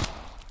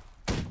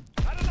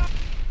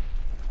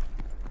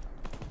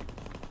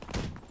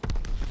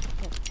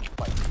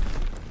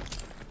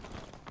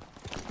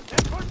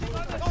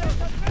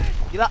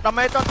 Gila,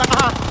 ramai itu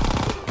tengah.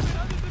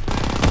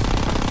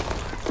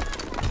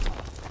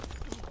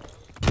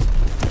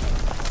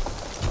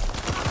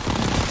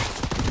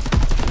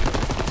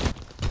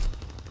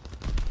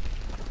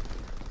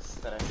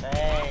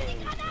 Selesai.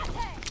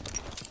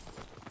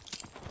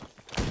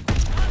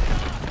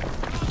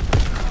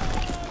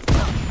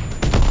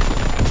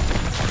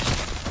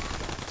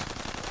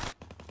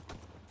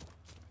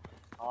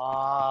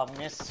 Ah,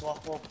 miss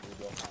wako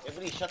budo.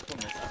 Every shot ko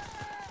miss.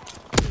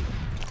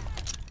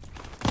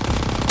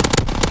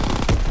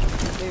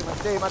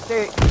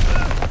 Mati.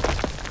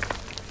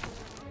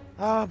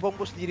 Ah,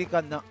 bongkos diri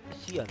ka na.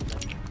 Sial.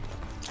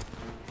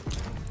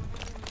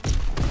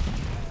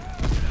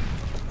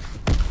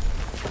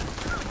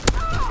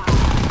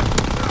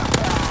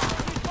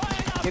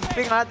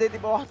 Kimping natin di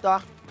bawah to ah.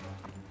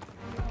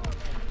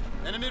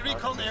 Enemy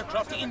recon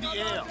aircraft in the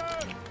air.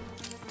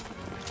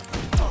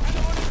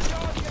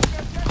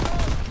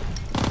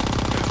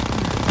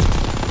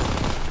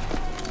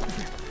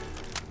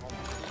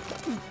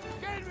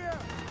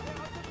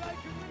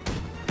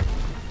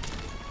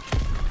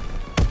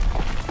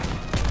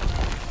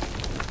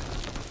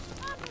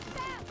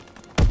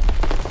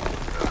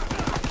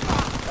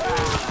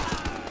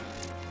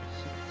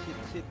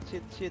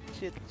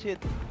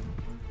 Shit.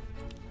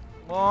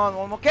 Come on,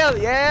 one more kill.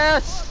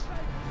 Yes!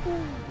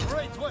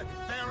 Great work.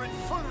 They are in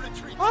full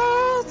retreat.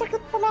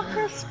 Sakit pala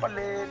Chris.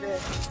 Palele.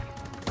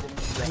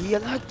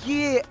 Iya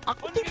lagi.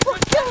 Aku tiba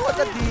kill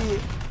tadi.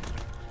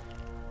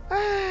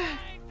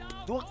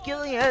 2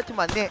 kill ya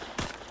cuma nih.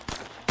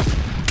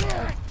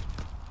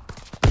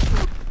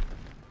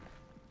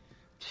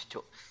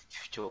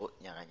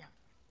 Cucuknya kayaknya.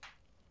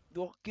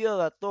 2 kill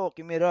lah to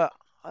Kimera.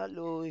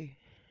 Aloy.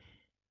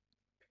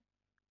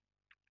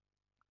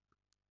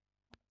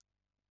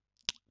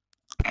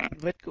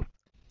 Invite ko.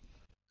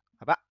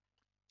 Apa?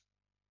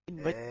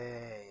 Invite.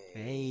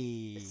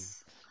 Hey.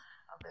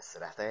 Habis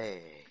sudah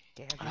teh.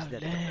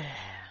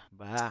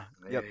 Bah,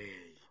 yep.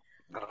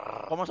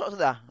 Kau masuk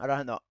sudah?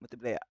 Arahan no,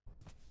 multiplayer.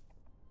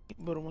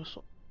 Baru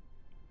masuk.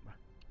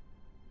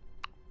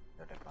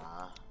 Sudah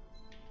pak.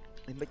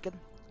 Invite kan?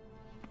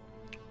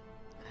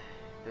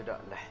 Tidak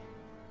lah.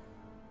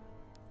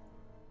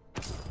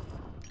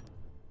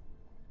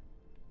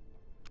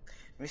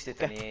 Mesti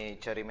tadi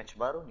cari match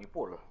baru nih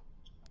pool.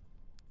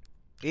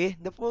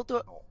 Dah full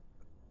tu.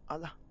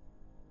 Alah.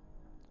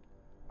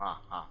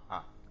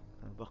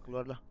 Bah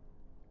keluar lah.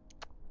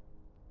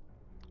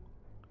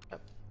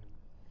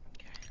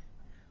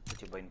 Aku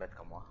coba invite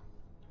kamu ah.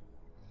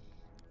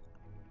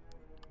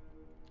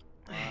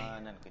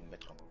 Mana aku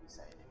invite kamu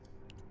bisa ini.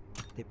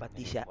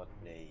 Tipati siya.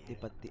 Play.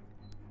 Tipati.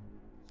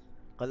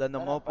 Kalau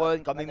nama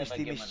pun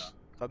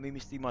kami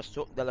mesti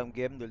masuk dalam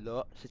game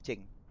dulu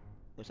secing.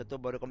 Terus satu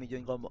baru kami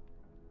join kamu.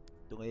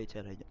 Tunggu aja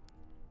caranya.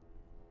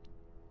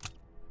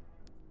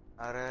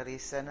 Area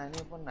Risana ini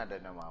pun ada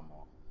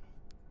namamu.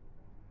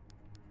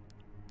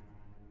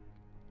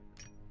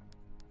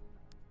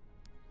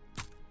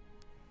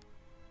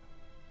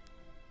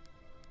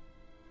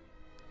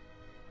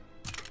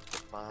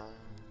 Apa?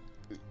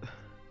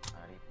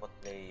 Report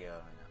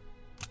player.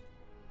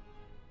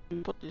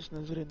 Import is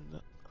Nazrin na.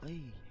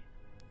 Ay.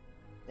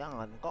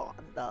 Jangan kau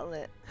antal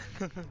eh.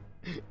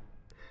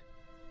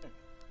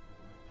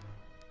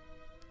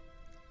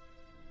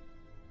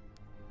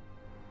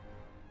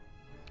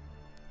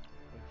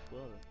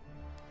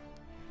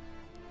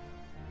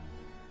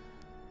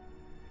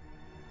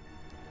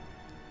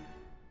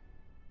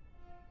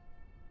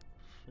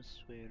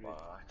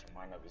 Wah,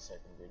 cuman bisa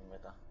tungguin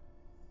meta.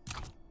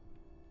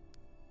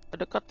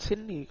 Ada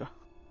cutscene nih kah?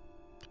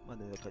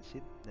 Mana ada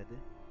cutscene? Ada?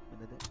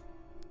 Mana ada?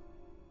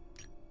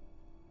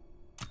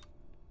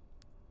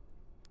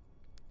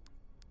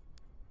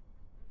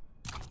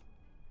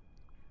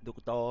 Duk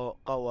tahu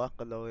kau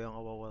kalau yang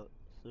awal-awal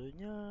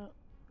sebenarnya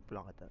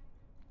pulang kata.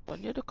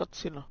 Ini ada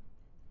cutscene lah.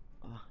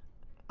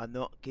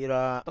 Ano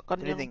kira Tekan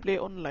yang play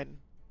online.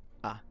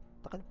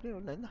 tekan play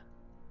online lah.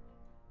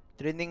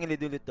 Training ini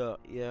dulu to.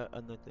 Ya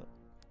ano to.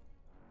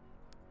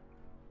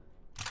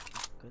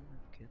 Kan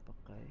kita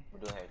pakai.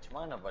 Udah ya,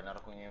 cuman benar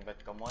aku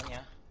invite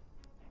kamunya.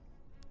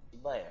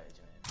 Tiba ya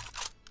cuman.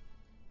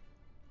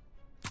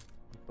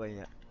 Apa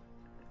ya?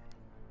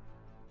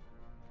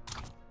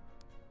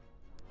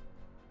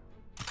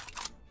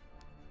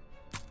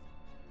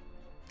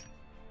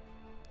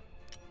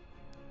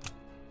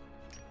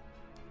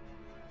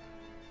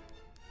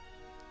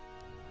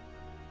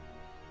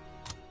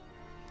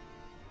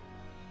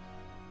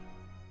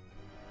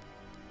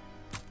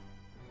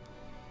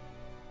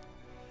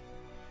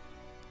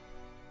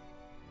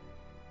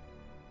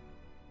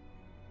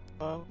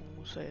 Kung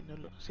usain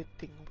dulu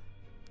setting.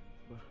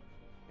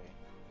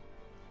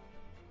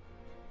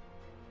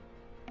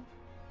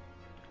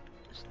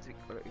 Stick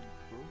or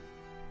improve.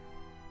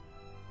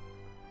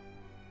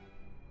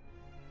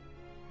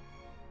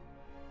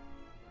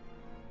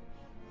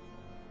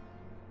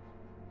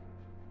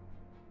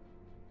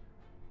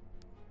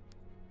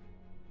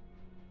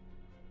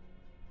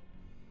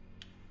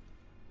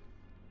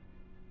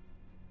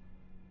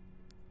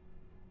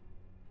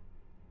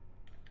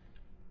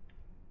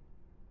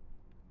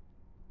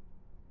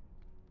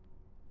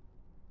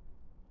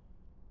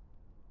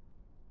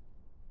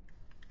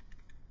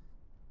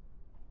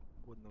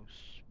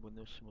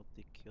 Bonus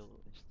multi-kill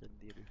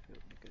instantly refill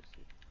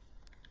magazine.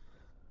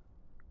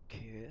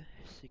 Okay,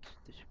 6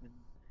 attachment.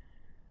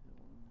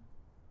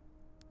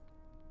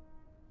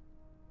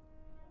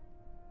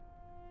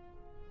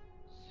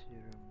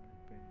 Serum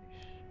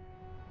replenish.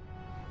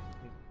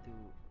 Have to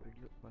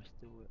reload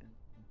master and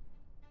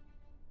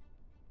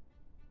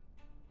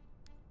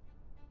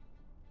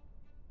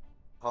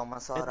Kau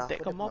masalah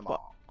Ente kamu apa?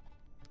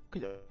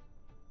 Kejap.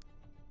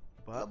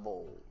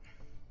 Labo.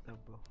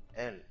 Labo.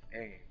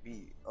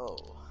 L-A-B-O.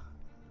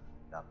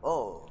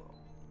 Labo.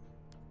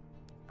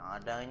 Yang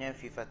adanya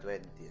FIFA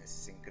 20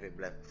 Assassin's Creed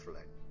Black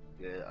Flag.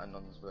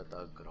 announce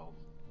Battleground,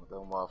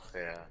 Modern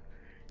Warfare,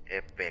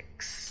 Apex.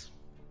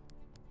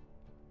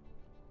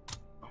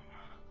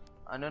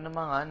 Ano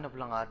naman nga,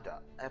 nablangada.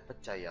 Ay,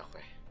 patsaya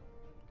ko eh.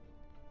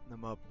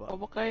 Namapa. O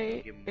ba kay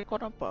Game. ikaw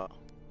na pa?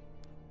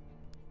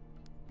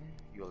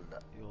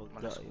 Yolda. Yolda,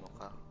 Malas yun. mo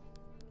ka.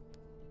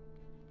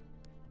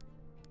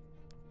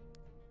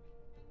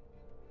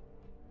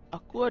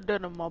 Aku ada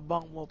nama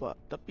bang mo pa,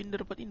 tapi hindi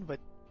dapat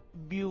invite.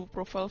 View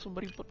profile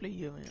sumber import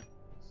player niya.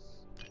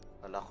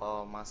 Wala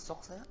ko masok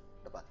sa'yo?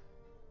 Dapat.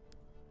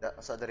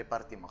 Sa dari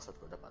party, maksud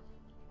ko dapat.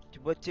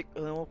 Coba check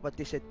mo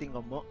pati setting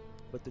mo.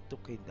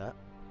 Batutok hindi.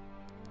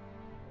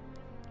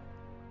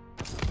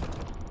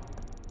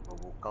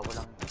 Mabuka ko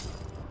lang.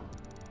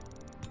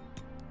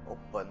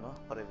 Open no?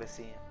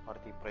 Privacy.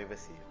 Party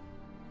privacy.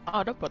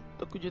 Ah, dapat.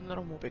 Aku dyan na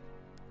mo pek.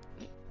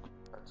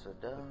 At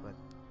sudah.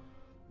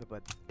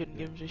 Dapat. Join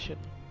game session.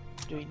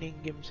 Joining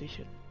game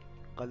session.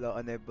 Kalau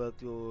unable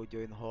to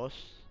join host.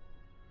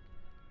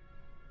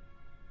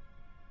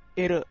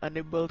 Error,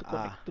 unable to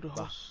connect to the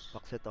bah, host.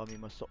 Paksa kami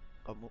masuk.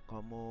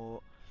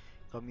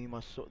 Kami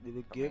masuk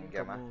dulu Kami game.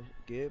 game, Kamu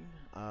game.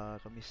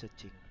 Kami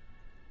searching.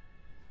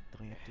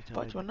 Ternyata Pak, cara.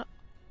 macam mana?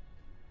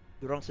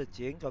 Durang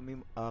searching.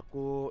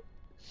 Aku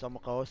sama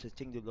kau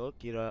searching dulu.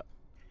 Kira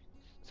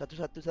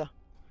satu-satu sah.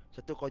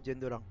 Satu kau join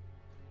durang.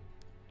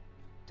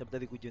 Macam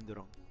tadi ku join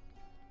durang.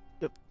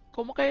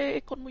 Kau mau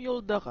kayak ikon mo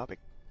Yolda ka,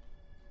 pek?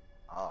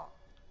 Oh.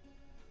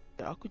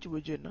 Ya, aku coba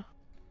join lah.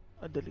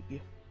 Ada lagi.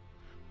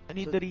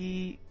 Ini So-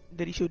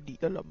 dari Shodi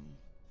dalam.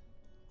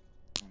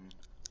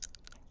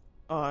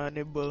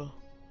 Enable.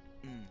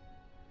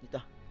 Kita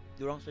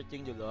durang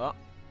searching dulu.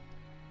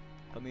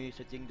 Kami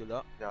searching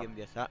dulu Ya. game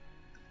biasa.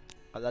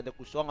 Kalau ada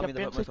kosong kami Siapa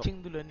yang dapat masuk. searching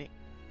dulu nih?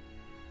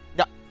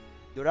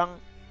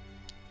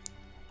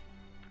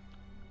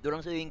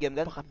 Durang sering game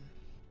kan? Makan.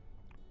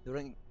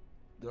 Durang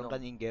No.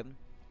 kan in game.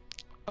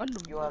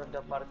 Alum. You are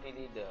the party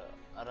leader.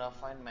 Ada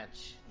fine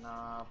match.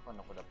 Na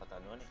paano ko dapat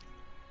ano ni?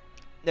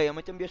 Nah, yang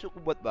macam biasa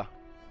aku buat bah.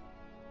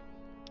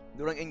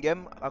 Durang in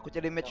game, aku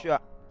cari match ya.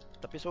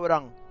 Tapi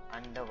seorang.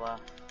 Anda ba?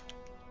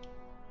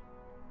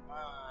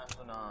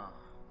 Ito na.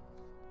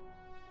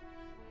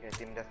 Okay,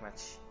 team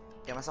deathmatch.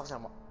 Okay, masok siya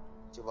mo.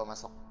 Coba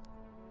masok.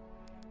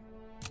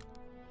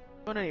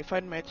 Mana nih?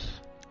 Find match.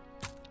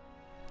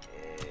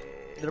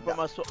 Dapat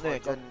masuk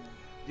nih. Dyan.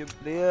 Game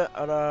player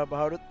arah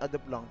Baharut ada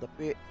pelang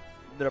tapi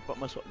dapat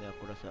masuk nih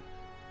aku rasa.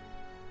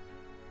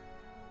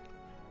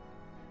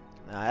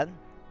 Kan?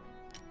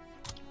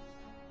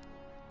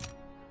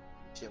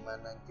 Siya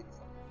man ang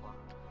kinsa.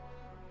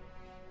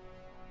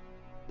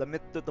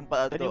 Damit tu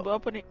tempat Tadi tu. buat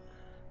apa nih?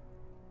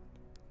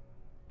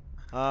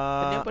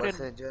 Tadi apa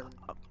Basta Ren? dyan.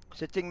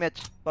 Searching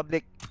match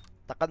public.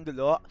 Tekan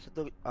dulu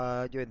satu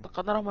join.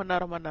 Tekan arah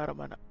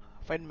mana?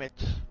 Find match.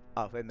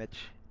 Find match.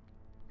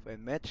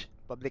 Find match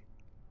public.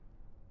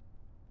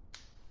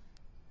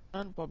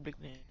 Kan public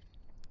nih.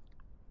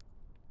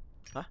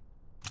 Hah?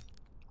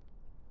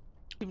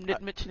 Team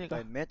deathmatch nih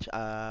kah? Find match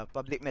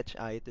public match.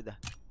 Itu dah.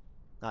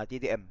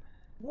 TDM.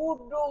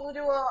 Bodoh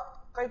juga.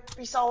 Kay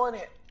pisawan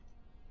eh.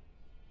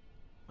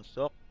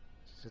 Masuk.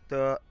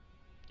 Satu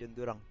join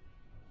durang.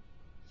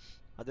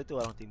 Ada tu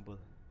orang timbul.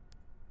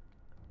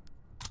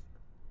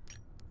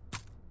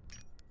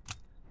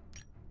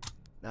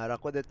 Nah,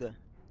 aku ada tu.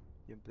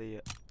 Game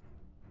player.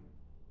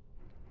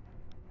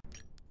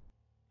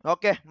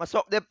 Okey,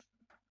 masuk Dep.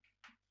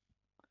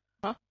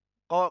 Hah?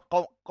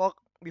 Kau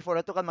before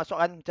itu kan masuk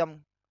kan macam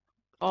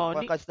Oh,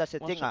 kau ini akan start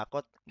setting masuk.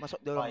 kau masuk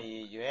dorang.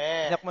 Ay,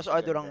 yeah. Nak masuk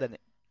ada dorang dan ni.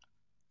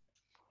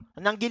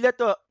 Nang gila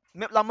tu.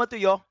 Map lama tu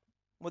yo.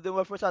 Modern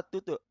Warfare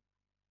 1 tu.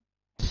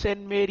 Saint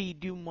Mary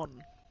Dumont.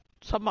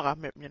 Sama kah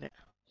mapnya nih?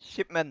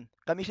 Shipment.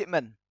 Kami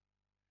shipment.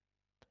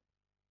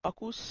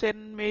 Aku Saint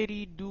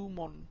Mary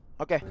Dumont.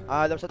 Okey,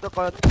 dalam satu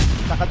kau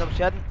tekan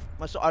option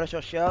masuk area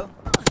sosial.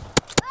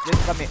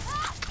 Jadi kami.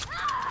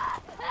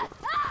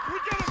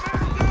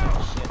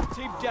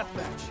 Team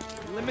deathmatch.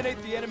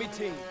 Eliminate the enemy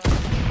team.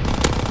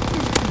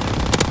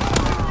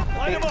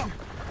 Light 'em up.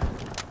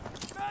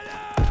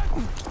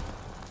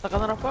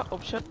 Tekan apa?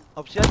 Option.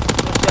 Option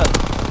sosial.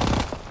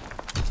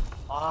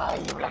 Ay,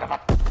 wala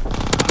dapat.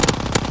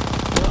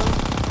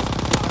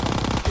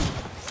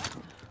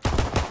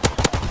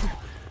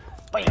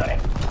 Payorin.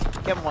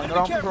 Come on, Enemy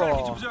orang care pro.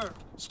 package observed.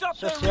 Stop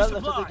their Sosial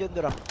dalam satu resupply. join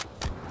dorang.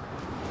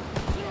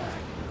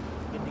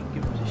 Ini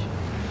game position.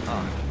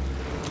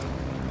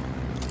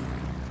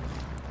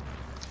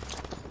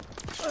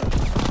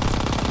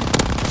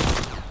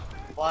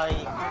 Why?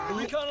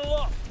 Recon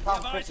aloft. We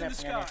have Quick eyes in the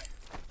map niya, sky.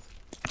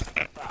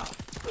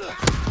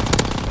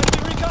 Enemy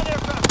recon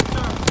aircraft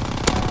observed.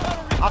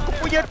 Counter recon Aku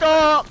punya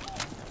aircraft. tu.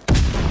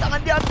 Jangan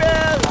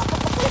diambil.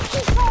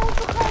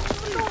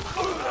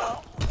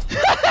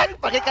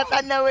 Pakai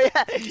katana weh.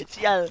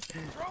 Sial.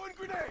 Throwing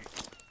grenade.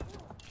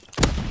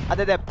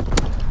 Ada Dep.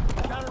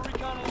 Counter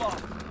recon aloft.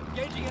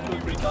 Engaging enemy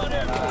recon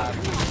aircraft.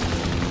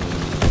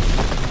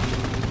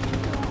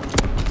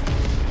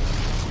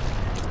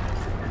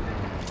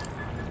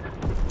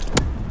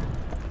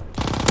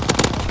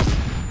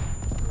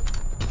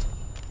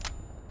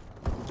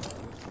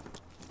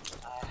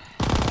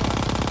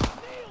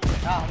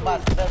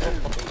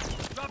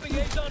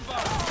 Deploying Azon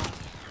bomb.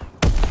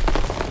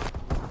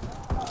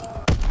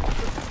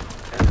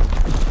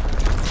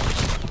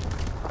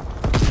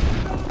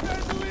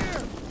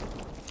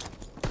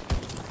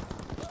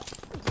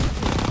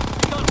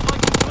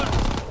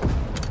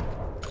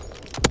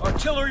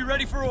 Artillery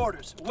ready for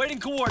orders. Awaiting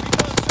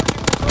coordinates.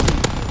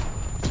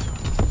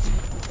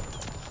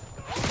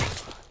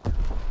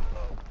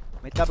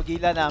 May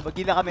tabagila na.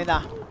 Bagila kami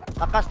na.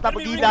 Lakas na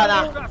Enemy bagila na.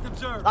 aircraft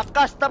observed.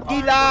 Lakas na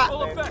bagila.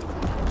 Full effect.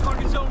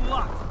 Target zone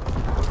locked.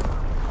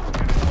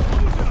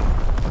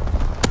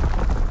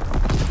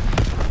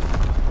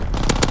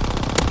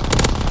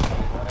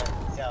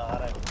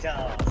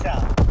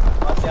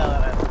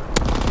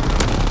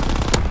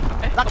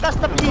 Lakas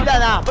na bagila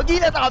na.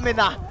 Bagila na kami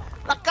na.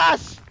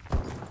 Lakas.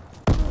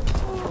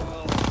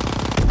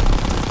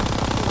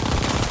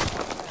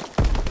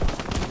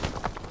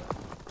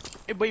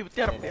 Iba yung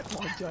tiarap mo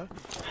aja.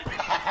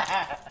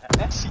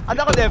 Ano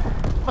ko, Dev?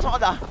 Pasok ka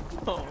na.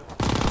 Oo.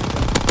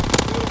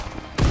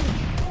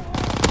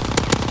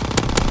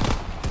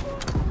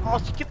 Oh,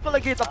 sikit pala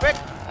kita, Pek.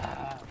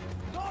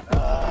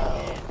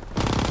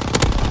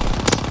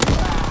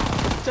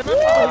 Sana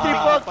ba?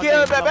 Triple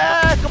kill, bebe!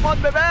 Come on,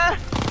 bebe!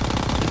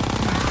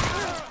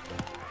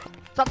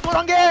 Satu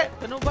lang, ge!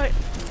 Sana ba?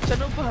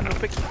 Sana ba? Ano,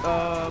 Pek?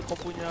 Kau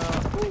punya...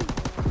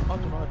 Oh,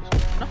 tu lah.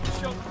 Nah,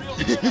 Show real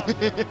talent.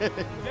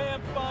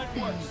 Damn fine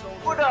work,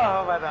 soldier.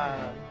 Udah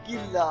mana?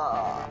 Gila.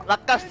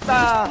 Lakas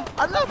na!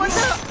 Alam mo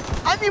na!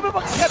 Ani ba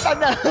makikita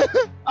na?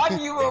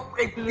 Ani mo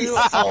kay piso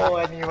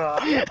ani mo.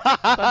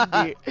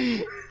 tadi.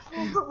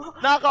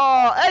 Nako!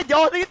 Eh, di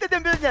ako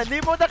nagtitimbil niya.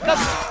 Di mo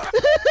nakas...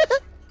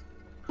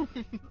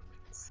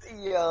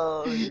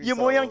 Sial.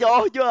 Yung mo yung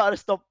jauh juga harus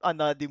stop.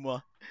 Ano, di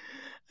mo.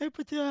 Ay,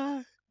 pati.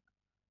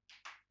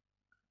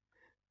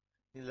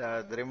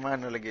 Gila, dari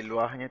mana lagi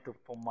luahnya tuh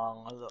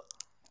pemangsa.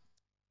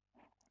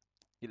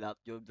 Gila,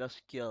 12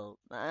 kill.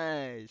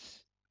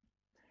 Nice.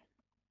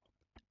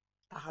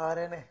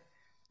 Taharan nih.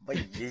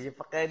 Baju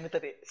pakai ini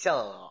tadi.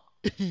 Sial.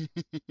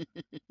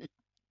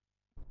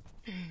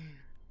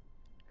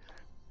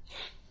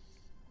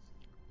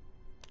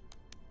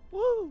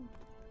 Woo!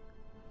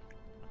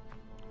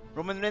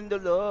 Roman Reigns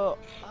dulu.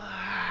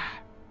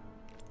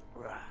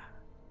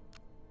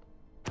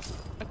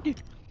 Acih.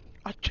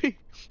 Acih.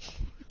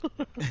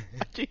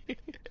 Acih.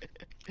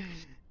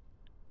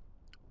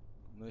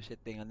 Ano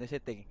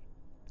setting?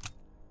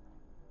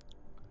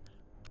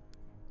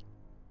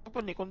 Apa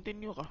nih?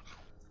 Continue kah?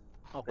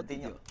 Oh,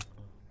 continue.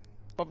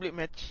 Public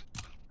match.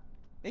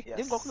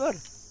 Dia mau keluar.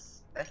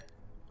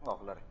 Nggak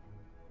keluar.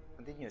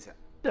 Continue sih.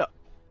 Tak.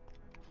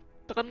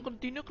 Tekan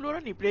continue keluar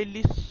nih.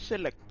 Playlist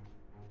select.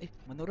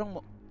 Mana orang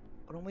mo?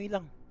 Orang mo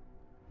hilang.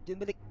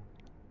 Jangan balik.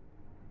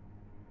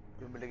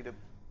 Belum balik hidup.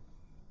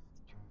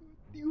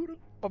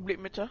 Public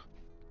match ah.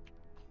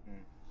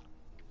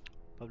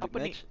 Public Apa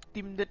nih? match.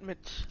 Team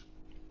deathmatch.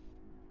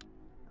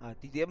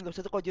 TDM daw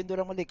sa ko dyan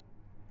orang balik.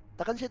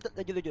 Takan siya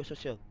tajulo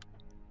social.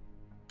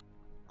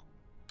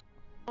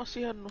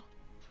 Masih ano?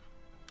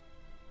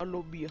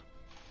 Lobby ah.